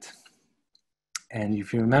like that. And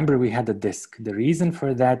if you remember, we had a disk. The reason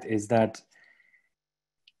for that is that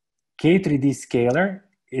K3D scalar,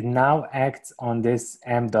 it now acts on this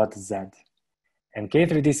m.z. And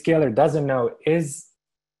K3D scalar doesn't know, is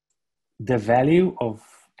the value of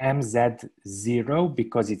mz 0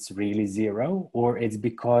 because it's really 0, or it's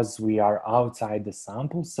because we are outside the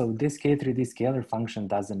sample. So this K3D scalar function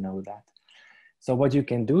doesn't know that. So what you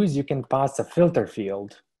can do is you can pass a filter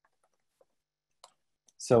field.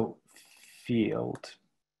 So field.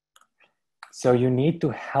 So you need to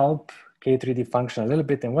help K3D function a little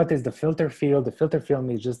bit. And what is the filter field? The filter field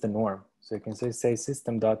is just the norm. So you can say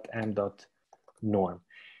system.m.norm.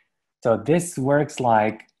 So this works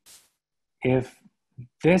like, if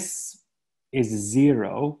this is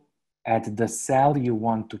 0 at the cell you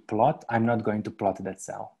want to plot, I'm not going to plot that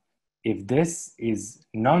cell. If this is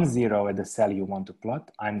non-zero at the cell you want to plot,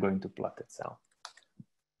 I'm going to plot that cell.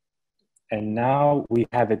 And now we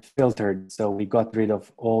have it filtered, so we got rid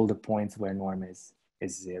of all the points where norm is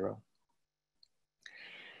 0.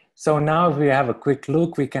 So now if we have a quick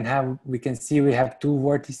look, we can see we have 2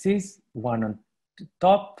 vertices, one on the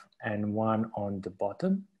top and one on the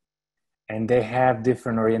bottom. And they have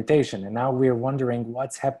different orientation. And now we're wondering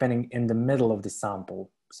what's happening in the middle of the sample.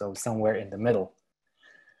 So somewhere in the middle.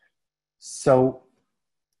 So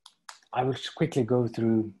I will quickly go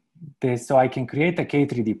through this. So I can create a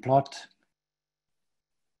K3D plot.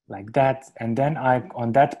 like that. And then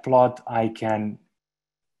on that plot, I can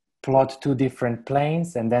plot two different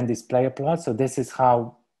planes and then display a plot. So this is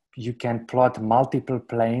how you can plot multiple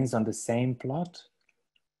planes on the same plot.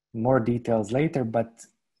 More details later, but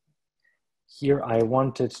here I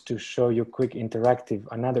wanted to show you quick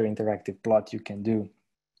another interactive plot you can do.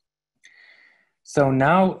 So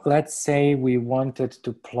now let's say we wanted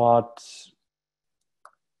to plot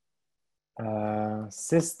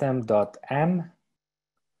system.m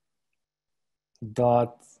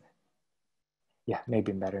yeah,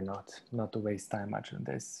 maybe better not to waste time much on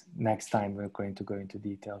this. Next time we're going to go into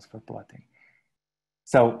details for plotting.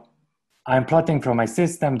 So I'm plotting from my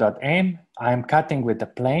system.aim. I'm cutting with the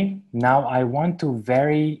plane. Now I want to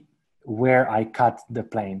vary where I cut the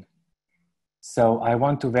plane. So I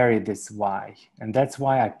want to vary this y. And that's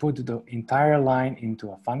why I put the entire line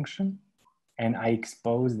into a function and I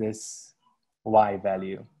expose this y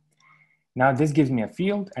value. Now this gives me a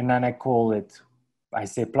field and then I call it, I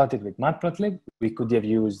say plot it with matplotlib. We could have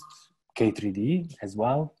used K3D as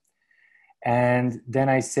well. And then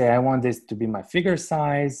I say I want this to be my figure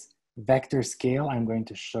size, vector scale. I'm going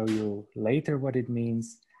to show you later what it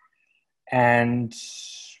means. And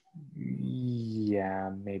yeah,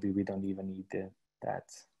 maybe we don't even need that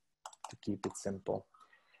to keep it simple.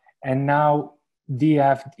 And now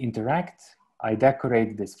df interact, I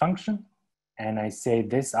decorate this function. And I say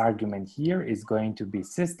this argument here is going to be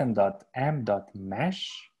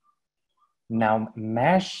system.m.mesh. Now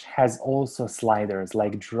mesh has also sliders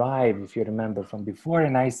like drive, if you remember from before.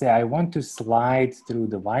 And I say I want to slide through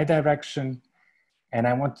the y direction and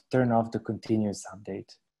I want to turn off the continuous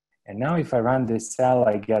update. And now if I run this cell,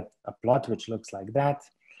 I get a plot which looks like that.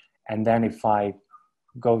 And then if I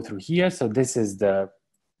go through here, so this is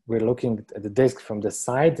we're looking at the disk from the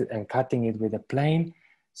side and cutting it with a plane.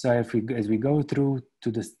 So as we go through to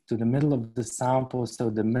the middle of the sample, so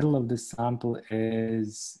the middle of the sample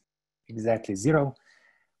is exactly 0,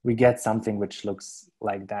 we get something which looks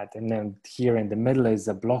like that. And then here in the middle is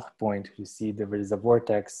a Bloch point. You see there is a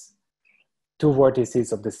vortex, two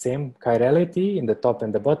vortices of the same chirality in the top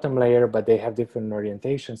and the bottom layer, but they have different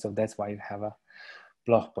orientations. So that's why you have a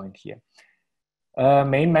Bloch point here.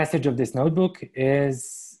 Main message of this notebook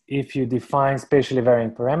is if you define spatially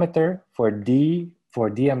varying parameter for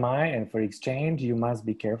DMI and for exchange, you must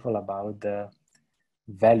be careful about the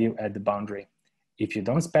value at the boundary. If you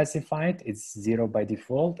don't specify it, it's 0 by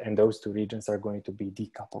default, and those two regions are going to be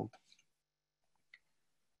decoupled.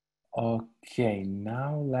 Okay,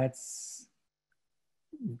 now let's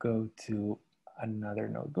go to another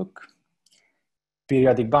notebook.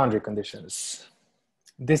 Periodic boundary conditions.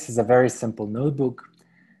 This is a very simple notebook.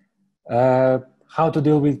 How to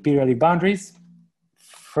deal with periodic boundaries.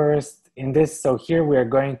 First, in this, so here we are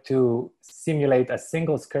going to simulate a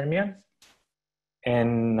single skyrmion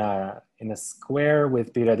in a square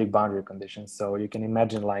with periodic boundary conditions. So you can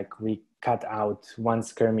imagine like we cut out one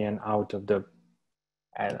skyrmion out of the,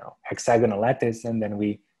 I don't know, hexagonal lattice, and then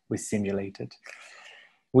we simulate it.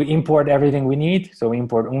 We import everything we need. So we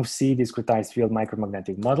import OOMMF, discretized field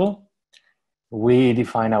micromagnetic model. We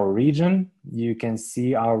define our region. You can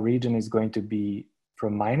see our region is going to be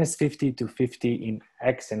from -50 to 50 in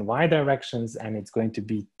X and Y directions, and it's going to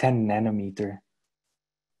be 10 nanometer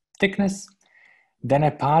thickness. Then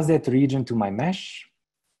I pass that region to my mesh.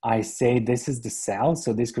 I say this is the cell,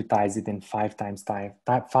 so discretize it in 5 times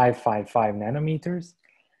 555 nanometers.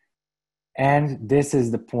 And this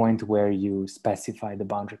is the point where you specify the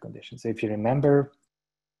boundary conditions. So if you remember,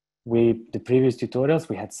 the previous tutorials,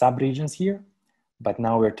 we had subregions here, but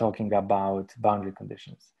now we're talking about boundary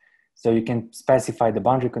conditions. So you can specify the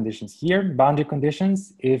boundary conditions here. Boundary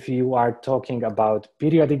conditions, if you are talking about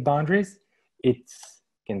periodic boundaries, it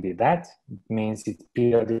can be that. It means it's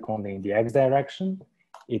periodic only in the X direction.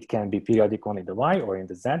 It can be periodic only in the Y or in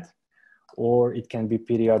the Z, or it can be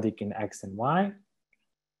periodic in X and Y.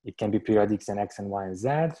 It can be periodic in X and Y and Z.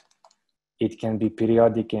 It can be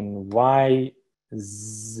periodic in Y,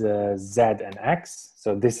 Z and X.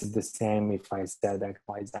 So this is the same if I said X,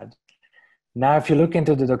 Y, Z. Now, if you look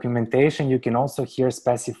into the documentation, you can also here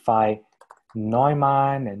specify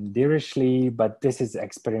Neumann and Dirichlet, but this is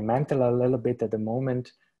experimental a little bit at the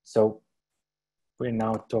moment. So we're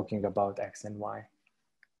now talking about X and Y.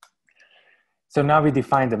 So now we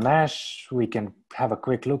define the mesh. We can have a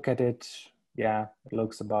quick look at it. Yeah, it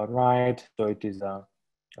looks about right. So it is a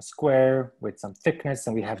square with some thickness,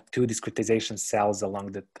 and we have 2 discretization cells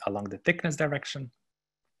along the thickness direction.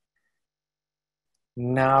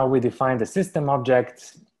 Now we define the system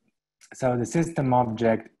object. So the system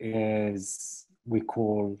object is, we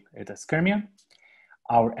call it a skyrmion.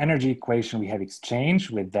 Our energy equation we have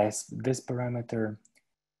exchanged with this parameter.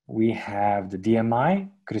 we have the DMI,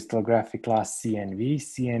 crystallographic class CNV.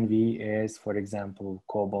 CNV is, for example,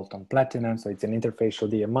 cobalt on platinum. So it's an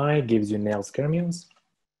interfacial DMI, gives you nil skyrmions.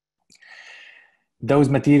 Those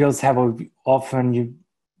materials have often,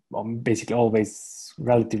 basically always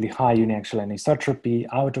relatively high uniaxial anisotropy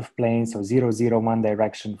out of plane. So 0, 0, 1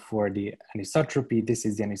 direction for the anisotropy. This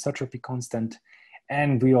is the anisotropy constant.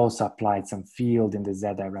 And we also applied some field in the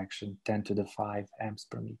Z direction, 10 to the 5 amps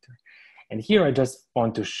per meter. And here I just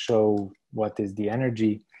want to show what is the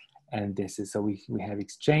energy. And this is, so we have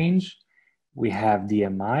exchange, we have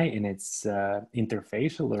DMI in its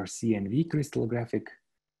interfacial or CNV crystallographic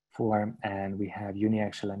form, and we have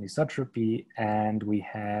uniaxial anisotropy, and we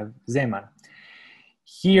have Zeeman.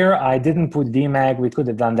 Here I didn't put DMAG. We could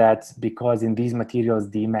have done that because in these materials,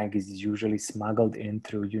 DMAG is usually smuggled in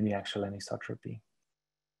through uniaxial anisotropy.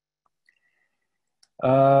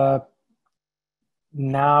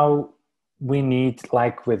 Now we need,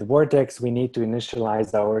 like with Vortex, we need to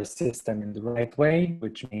initialize our system in the right way,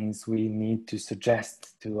 which means we need to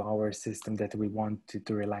suggest to our system that we want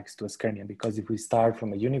to relax to a skyrmion, because if we start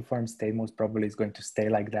from a uniform state, most probably it's going to stay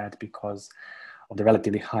like that because of the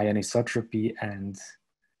relatively high anisotropy and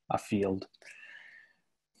a field.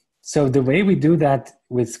 So the way we do that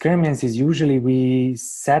with skyrmions is usually we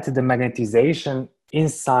set the magnetization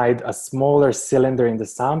inside a smaller cylinder in the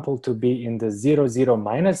sample to be in the 0, 0,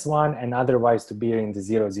 -1, and otherwise to be in the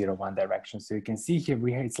 0, 0, 1 direction. So you can see here,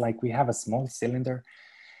 it's like we have a small cylinder,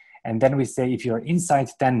 and then we say if you're inside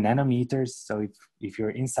 10 nanometers, so if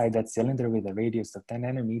you're inside that cylinder with a radius of 10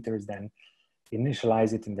 nanometers, then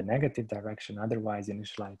initialize it in the negative direction, otherwise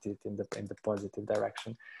initialize it in the positive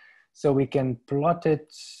direction. So we can plot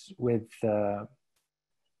it with,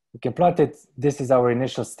 this is our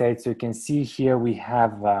initial state. So you can see here we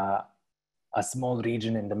have a small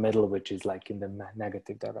region in the middle, which is like in the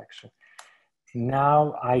negative direction.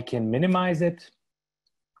 Now I can minimize it.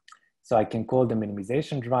 So I can call the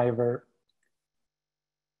minimization driver,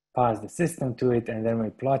 pass the system to it, and then we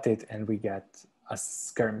plot it and we get a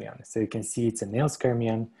skyrmion. So you can see it's a nil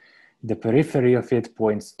skyrmion. The periphery of it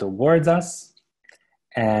points towards us,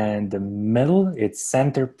 and the middle, its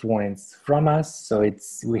center points from us. So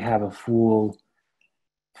we have a full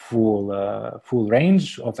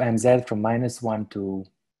range of MZ from -1 to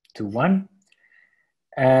 1.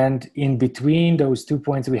 And in between those 2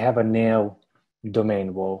 points, we have a nil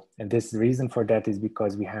domain wall. And the reason for that is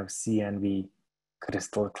because we have CNV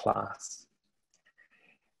crystal class.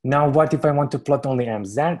 Now, what if I want to plot only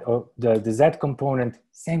MZ or the Z component?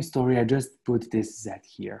 Same story, I just put this Z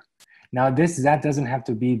here. Now this Z doesn't have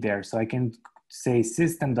to be there. So I can say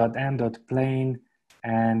system.m.plane,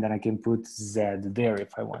 and then I can put Z there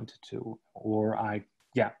if I wanted to. Or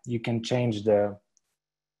you can change the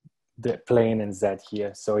plane and Z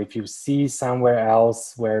here. So if you see somewhere else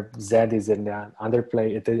where Z is in the other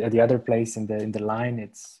place, at the other place in the line,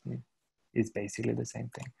 it's basically the same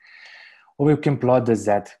thing. Or we can plot the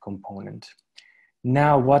Z component.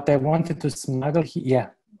 Now what I wanted to smuggle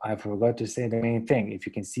here, I forgot to say the main thing. If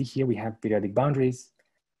you can see here, we have periodic boundaries.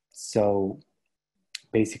 So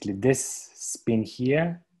basically this spin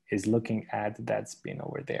here is looking at that spin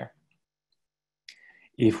over there.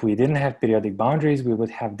 If we didn't have periodic boundaries, we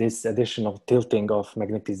would have this additional tilting of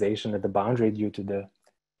magnetization at the boundary due to the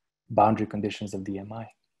boundary conditions of DMI.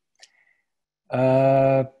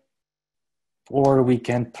 Or we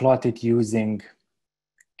can plot it using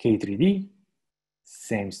K3D,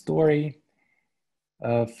 same story.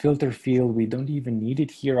 Filter field, we don't even need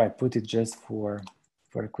it here. I put it just for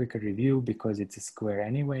a quicker review because it's a square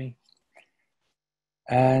anyway.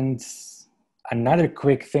 And another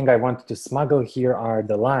quick thing I wanted to smuggle here are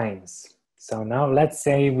the lines. So now let's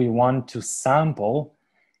say we want to sample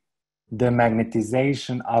the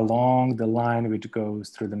magnetization along the line which goes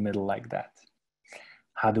through the middle like that.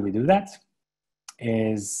 How do we do that?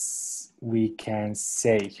 Is we can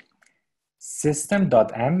say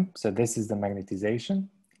system.m, so this is the magnetization.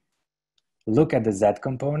 Look at the Z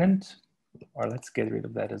component, or let's get rid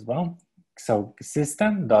of that as well. So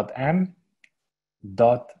system.m.line,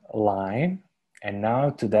 and now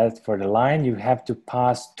to that, for the line, you have to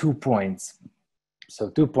pass 2 points. So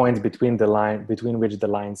 2 points between which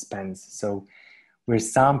the line spans. So we're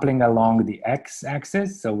sampling along the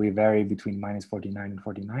x-axis, so we vary between -49 and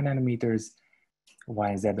 49 nanometers. Y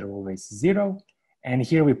and Z are always 0. And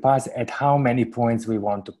here we pass at how many points we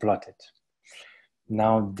want to plot it.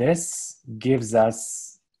 Now this gives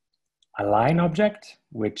us a line object,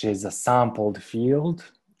 which is a sampled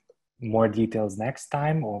field. More details next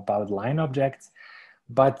time about line objects.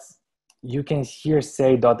 But you can here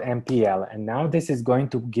say .mpl. And now this is going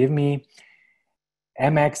to give me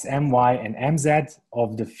mx, my, and mz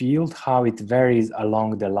of the field, how it varies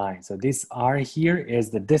along the line. So this r here is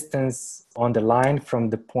the distance on the line from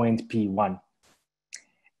the point P1.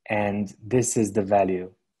 And this is the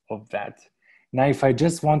value of that. Now, if I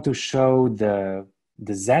just want to show the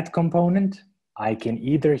z component, I can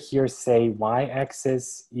either here say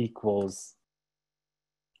y-axis equals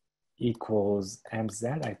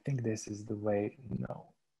mz. I think this is the way, no.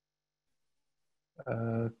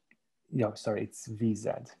 No, sorry, it's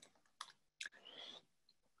vz.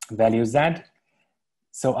 Value z.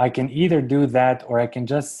 So I can either do that, or I can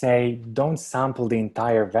just say, don't sample the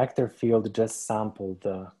entire vector field, just sample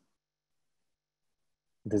the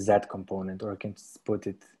z component, or I can put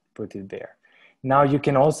it there. Now you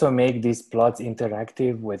can also make these plots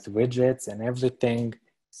interactive with widgets and everything.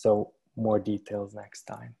 So more details next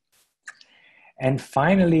time. And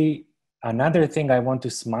finally, another thing I want to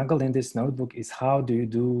smuggle in this notebook is how do you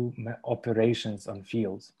do operations on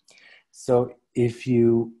fields? So if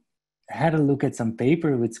you had a look at some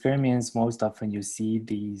paper with skyrmions, most often you see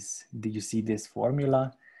this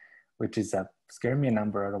formula, which is a skyrmion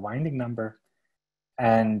number or a winding number.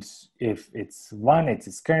 And if it's one, it's a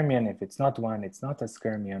skyrmion. If it's not one, it's not a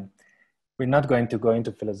skyrmion. We're not going to go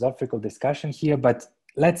into philosophical discussion here, but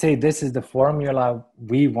let's say this is the formula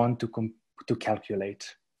we want to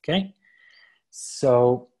calculate, okay?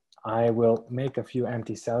 So I will make a few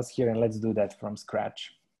empty cells here, and let's do that from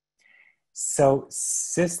scratch. So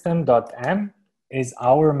system.m is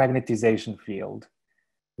our magnetization field.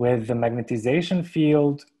 With the magnetization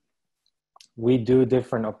field, we do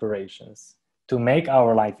different operations. To make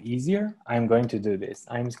our life easier, I'm going to do this.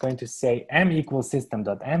 I'm going to say m equals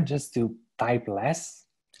system.m just to type less.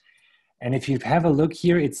 And if you have a look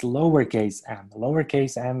here, it's lowercase m.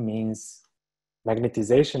 Lowercase m means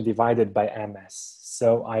magnetization divided by ms.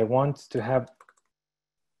 So I want to have,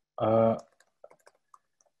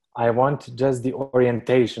 I want just the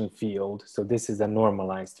orientation field. So this is a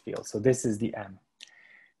normalized field. So this is the m.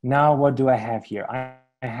 Now what do I have here? I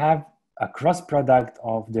have a cross product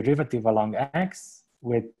of derivative along x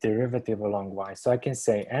with derivative along y. So I can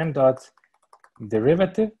say m dot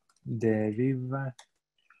derivative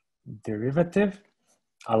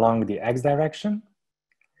along the x direction,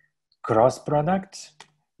 cross product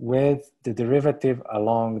with the derivative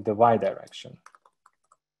along the y direction.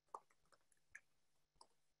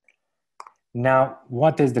 Now,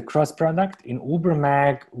 what is the cross product? In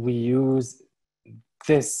ubermag, we use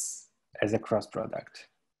this as a cross product.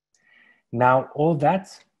 Now, all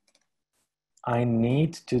that, I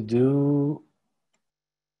need to do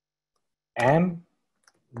m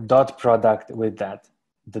dot product with that.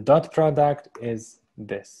 The dot product is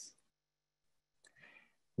this.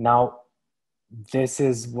 Now, this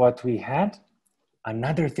is what we had.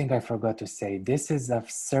 Another thing I forgot to say, this is a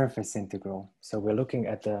surface integral. So we're looking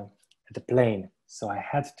at the plane. So I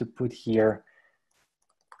had to put here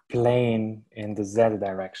plane in the z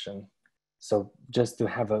direction. So just to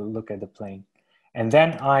have a look at the plane. And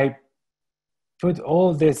then I put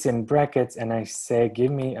all this in brackets and I say,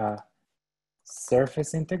 give me a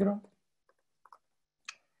surface integral.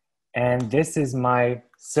 And this is my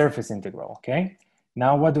surface integral, okay?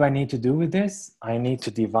 Now what do I need to do with this? I need to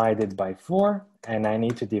divide it by 4 and I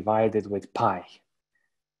need to divide it with pi.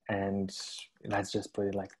 And let's just put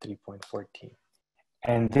it like 3.14.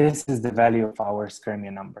 And this is the value of our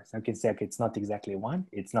skyrmion numbers. You can say, okay, it's not exactly 1.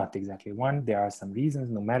 It's not exactly 1. There are some reasons,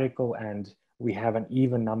 numerical, and we have an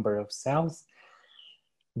even number of cells.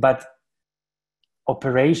 But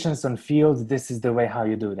operations on fields, this is the way how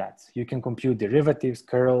you do that. You can compute derivatives,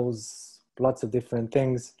 curls, lots of different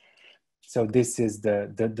things. So this is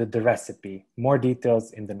the recipe. More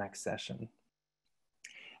details in the next session.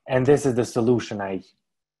 And this is the solution I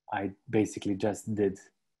basically just did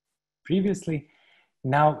previously.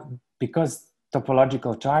 Now, because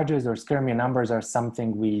topological charges or skyrmion numbers are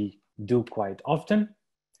something we do quite often,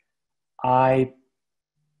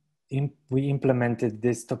 we implemented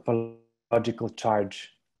this topological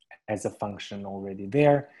charge as a function already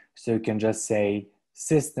there. So you can just say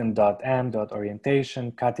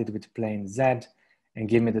system.m.orientation, cut it with plane z, and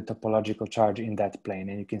give me the topological charge in that plane.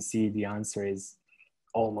 And you can see the answer is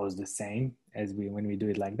almost the same as when we do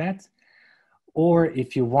it like that. Or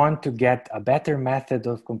if you want to get a better method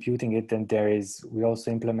of computing it, then we also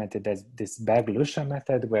implemented this Bag-Lucia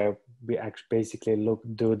method, where we actually basically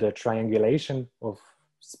do the triangulation of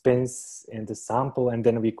spins in the sample, and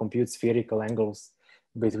then we compute spherical angles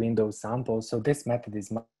between those samples. So this method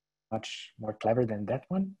is much more clever than that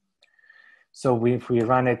one. So if we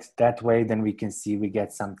run it that way, then we can see we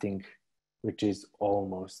get something which is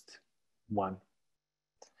almost 1.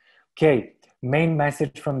 Okay, Main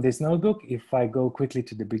message from this notebook, if I go quickly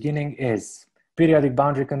to the beginning, is periodic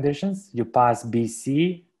boundary conditions. You pass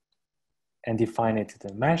BC and define it to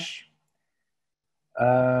the mesh.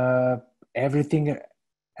 Everything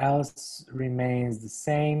else remains the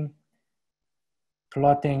same.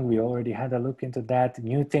 Plotting, we already had a look into that.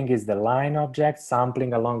 New thing is the line object,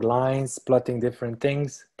 sampling along lines, plotting different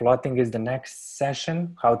things. Plotting is the next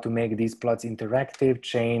session, how to make these plots interactive,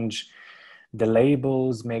 change the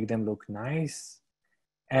labels, make them look nice.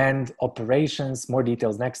 And operations, more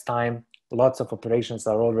details next time. Lots of operations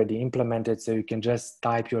are already implemented, so you can just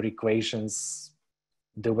type your equations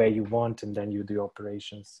the way you want, and then you do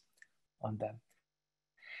operations on them.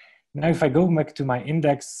 Now, if I go back to my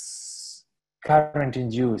index, current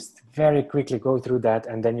induced, very quickly go through that,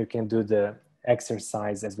 and then you can do the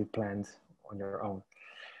exercise as we planned on your own.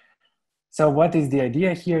 So what is the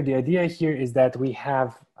idea here? The idea here is that we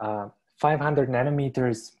have 500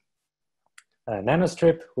 nanometers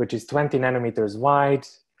nanostrip, which is 20 nanometers wide,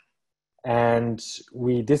 and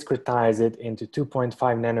we discretize it into 2.5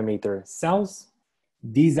 nanometer cells.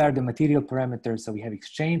 These are the material parameters. So we have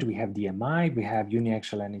exchange, we have DMI, we have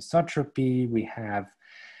uniaxial anisotropy, we have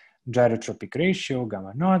gyrotropic ratio,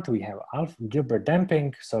 gamma naught, we have alpha Gilbert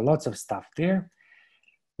damping, so lots of stuff there.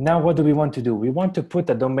 Now what do we want to do? We want to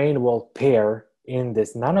put a domain wall pair in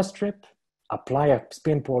this nanostrip, apply a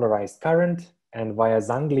spin polarized current, and via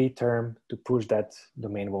Zangli term to push that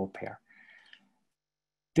domain wall pair.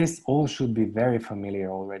 This all should be very familiar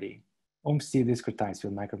already. OOMMF discretized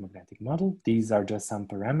field micromagnetic model. These are just some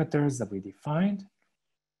parameters that we defined.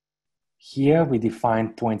 Here we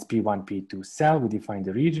define points P1, P2 cell, we define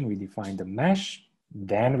the region, we define the mesh,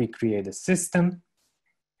 then we create a system,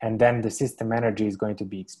 and then the system energy is going to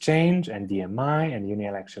be exchange and DMI and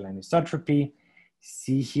uniaxial anisotropy.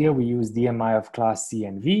 See here we use DMI of class C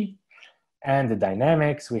and V, and the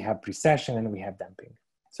dynamics, we have precession and we have damping.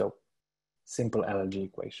 So simple LLG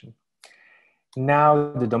equation.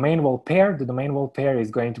 Now the domain wall pair is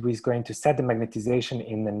going to set the magnetization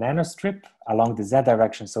in the nanostrip along the Z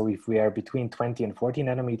direction. So if we are between 20 and 40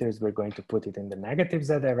 nanometers, we're going to put it in the negative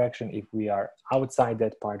Z direction. If we are outside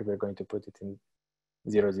that part, we're going to put it in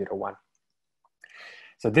 001.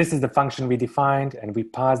 So this is the function we defined, and we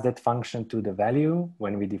pass that function to the value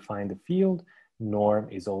when we define the field. Norm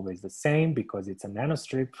is always the same because it's a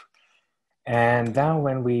nanostrip. And then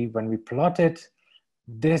when we plot it,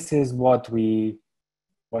 this is what we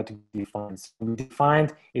defined. So we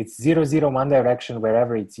defined it's 001 direction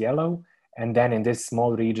wherever it's yellow, and then in this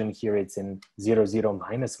small region here it's in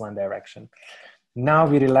 0,0 - 1 direction. Now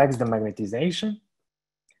we relax the magnetization.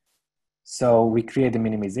 So we create the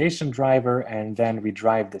minimization driver, and then we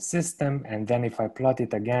drive the system, and then if I plot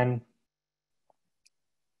it again,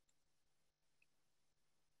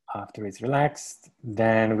 after it's relaxed,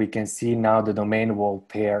 then we can see now the domain wall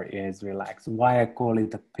pair is relaxed. Why I call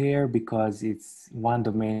it a pair? Because it's one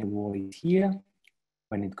domain wall is here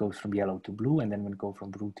when it goes from yellow to blue, and then when it goes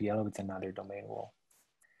from blue to yellow, it's another domain wall.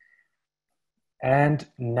 And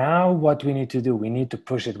now what we need to do, we need to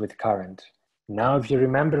push it with current. Now, if you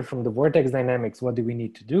remember from the vortex dynamics, what do we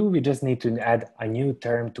need to do? We just need to add a new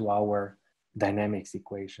term to our dynamics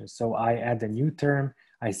equation. So I add a new term.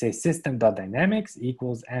 I say system.dynamics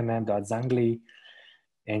equals mm.Zangli.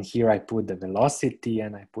 And here I put the velocity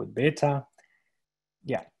and I put beta.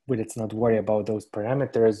 Yeah, but let's not worry about those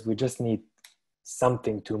parameters. We just need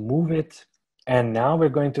something to move it. And now we're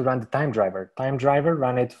going to run the time driver. Time driver,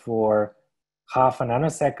 run it for half a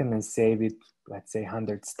nanosecond and save it, let's say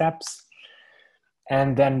 100 steps.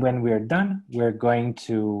 And then when we're done, we're going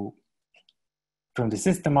to, from the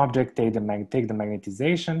system object, take the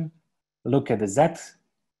magnetization, look at the Z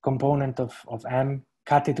component of M,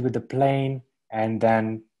 cut it with the plane, and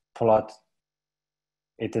then plot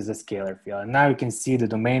it as a scalar field. And now you can see the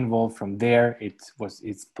domain wall from there, it's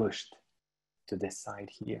pushed to this side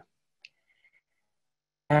here.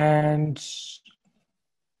 And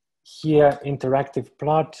here, interactive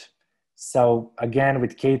plot. So again,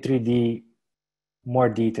 with K3D, more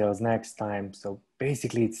details next time. So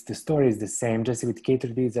basically the story is the same, just with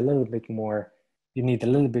K3D it's a little bit more, you need a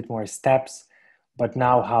little bit more steps, but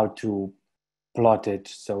now how to plot it.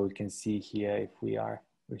 So we can see here, if we're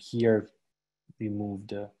here, we move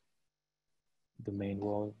the main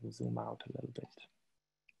wall, zoom out a little bit.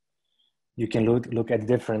 You can look at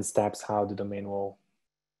different steps, how the domain wall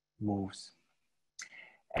moves.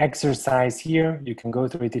 Exercise here, you can go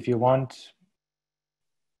through it if you want.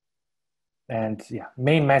 And yeah,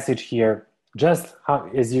 main message here, just how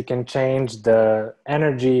is you can change the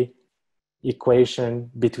energy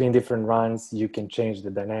equation between different runs, you can change the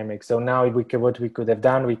dynamics. So now what we could have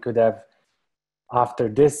done, we could have after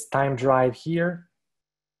this time drive here,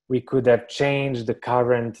 we could have changed the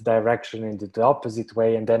current direction into the opposite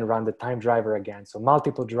way and then run the time driver again. So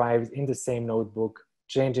multiple drives in the same notebook,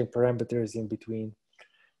 changing parameters in between,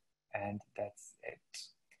 and that's it.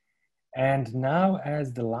 And now,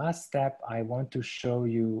 as the last step, I want to show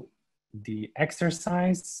you the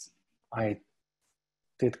exercise I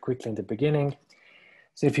did quickly in the beginning.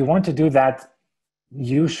 So if you want to do that,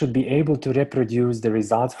 you should be able to reproduce the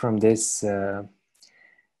results from this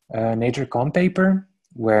NatureCom paper,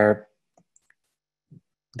 where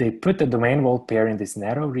they put the domain wall pair in this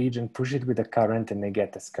narrow region, push it with a current, and they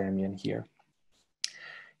get a skyrmion here.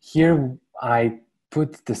 Here, I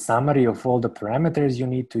put the summary of all the parameters you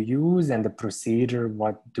need to use and the procedure,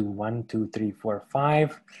 what do 1, 2, 3, 4,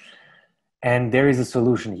 5. And there is a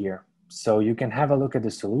solution here. So you can have a look at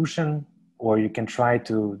the solution, or you can try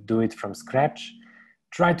to do it from scratch.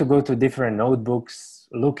 Try to go to different notebooks,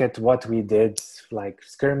 look at what we did, like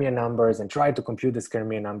skyrmion numbers, and try to compute the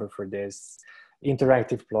skyrmion number for this.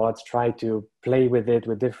 Interactive plots, try to play with it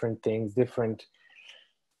with different things, different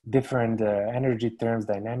energy terms,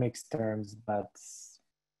 dynamics terms. But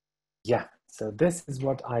yeah, so this is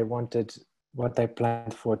what I wanted, what I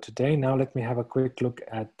planned for today. Now let me have a quick look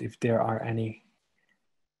at if there are any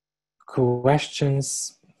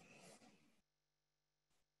questions.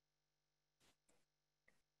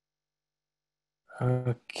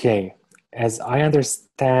 Okay, as I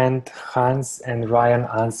understand, Hans and Ryan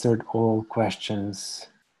answered all questions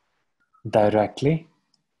directly.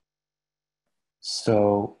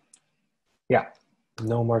 So yeah,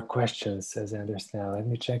 no more questions as I understand. Let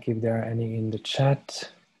me check if there are any in the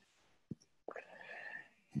chat.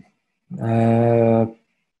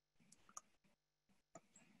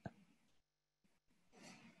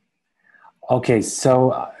 Okay,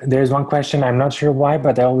 so there's one question, I'm not sure why,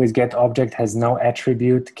 but I always get object has no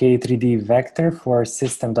attribute k3d vector for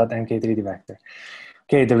system.mk3d vector.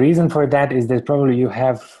 Okay, the reason for that is that probably you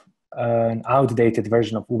have an outdated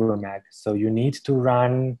version of ubermag. So you need to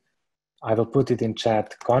run, I will put it in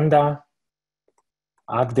chat, conda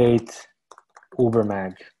update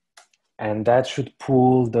ubermag. And that should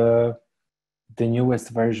pull the newest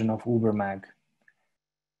version of ubermag.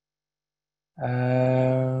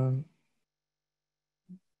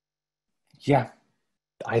 Yeah,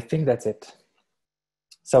 I think that's it.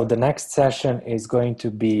 So the next session is going to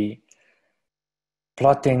be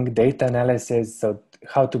plotting, data analysis, so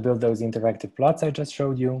how to build those interactive plots I just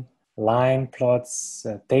showed you, line plots,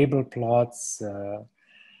 table plots,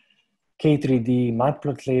 K3D,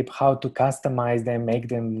 matplotlib, how to customize them, make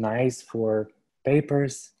them nice for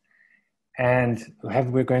papers. And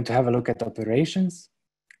we're going to have a look at operations.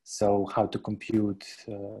 So how to compute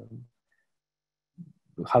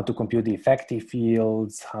the effective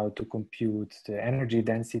fields, how to compute the energy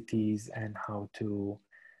densities, and how to,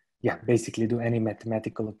 yeah, basically do any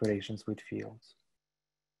mathematical operations with fields.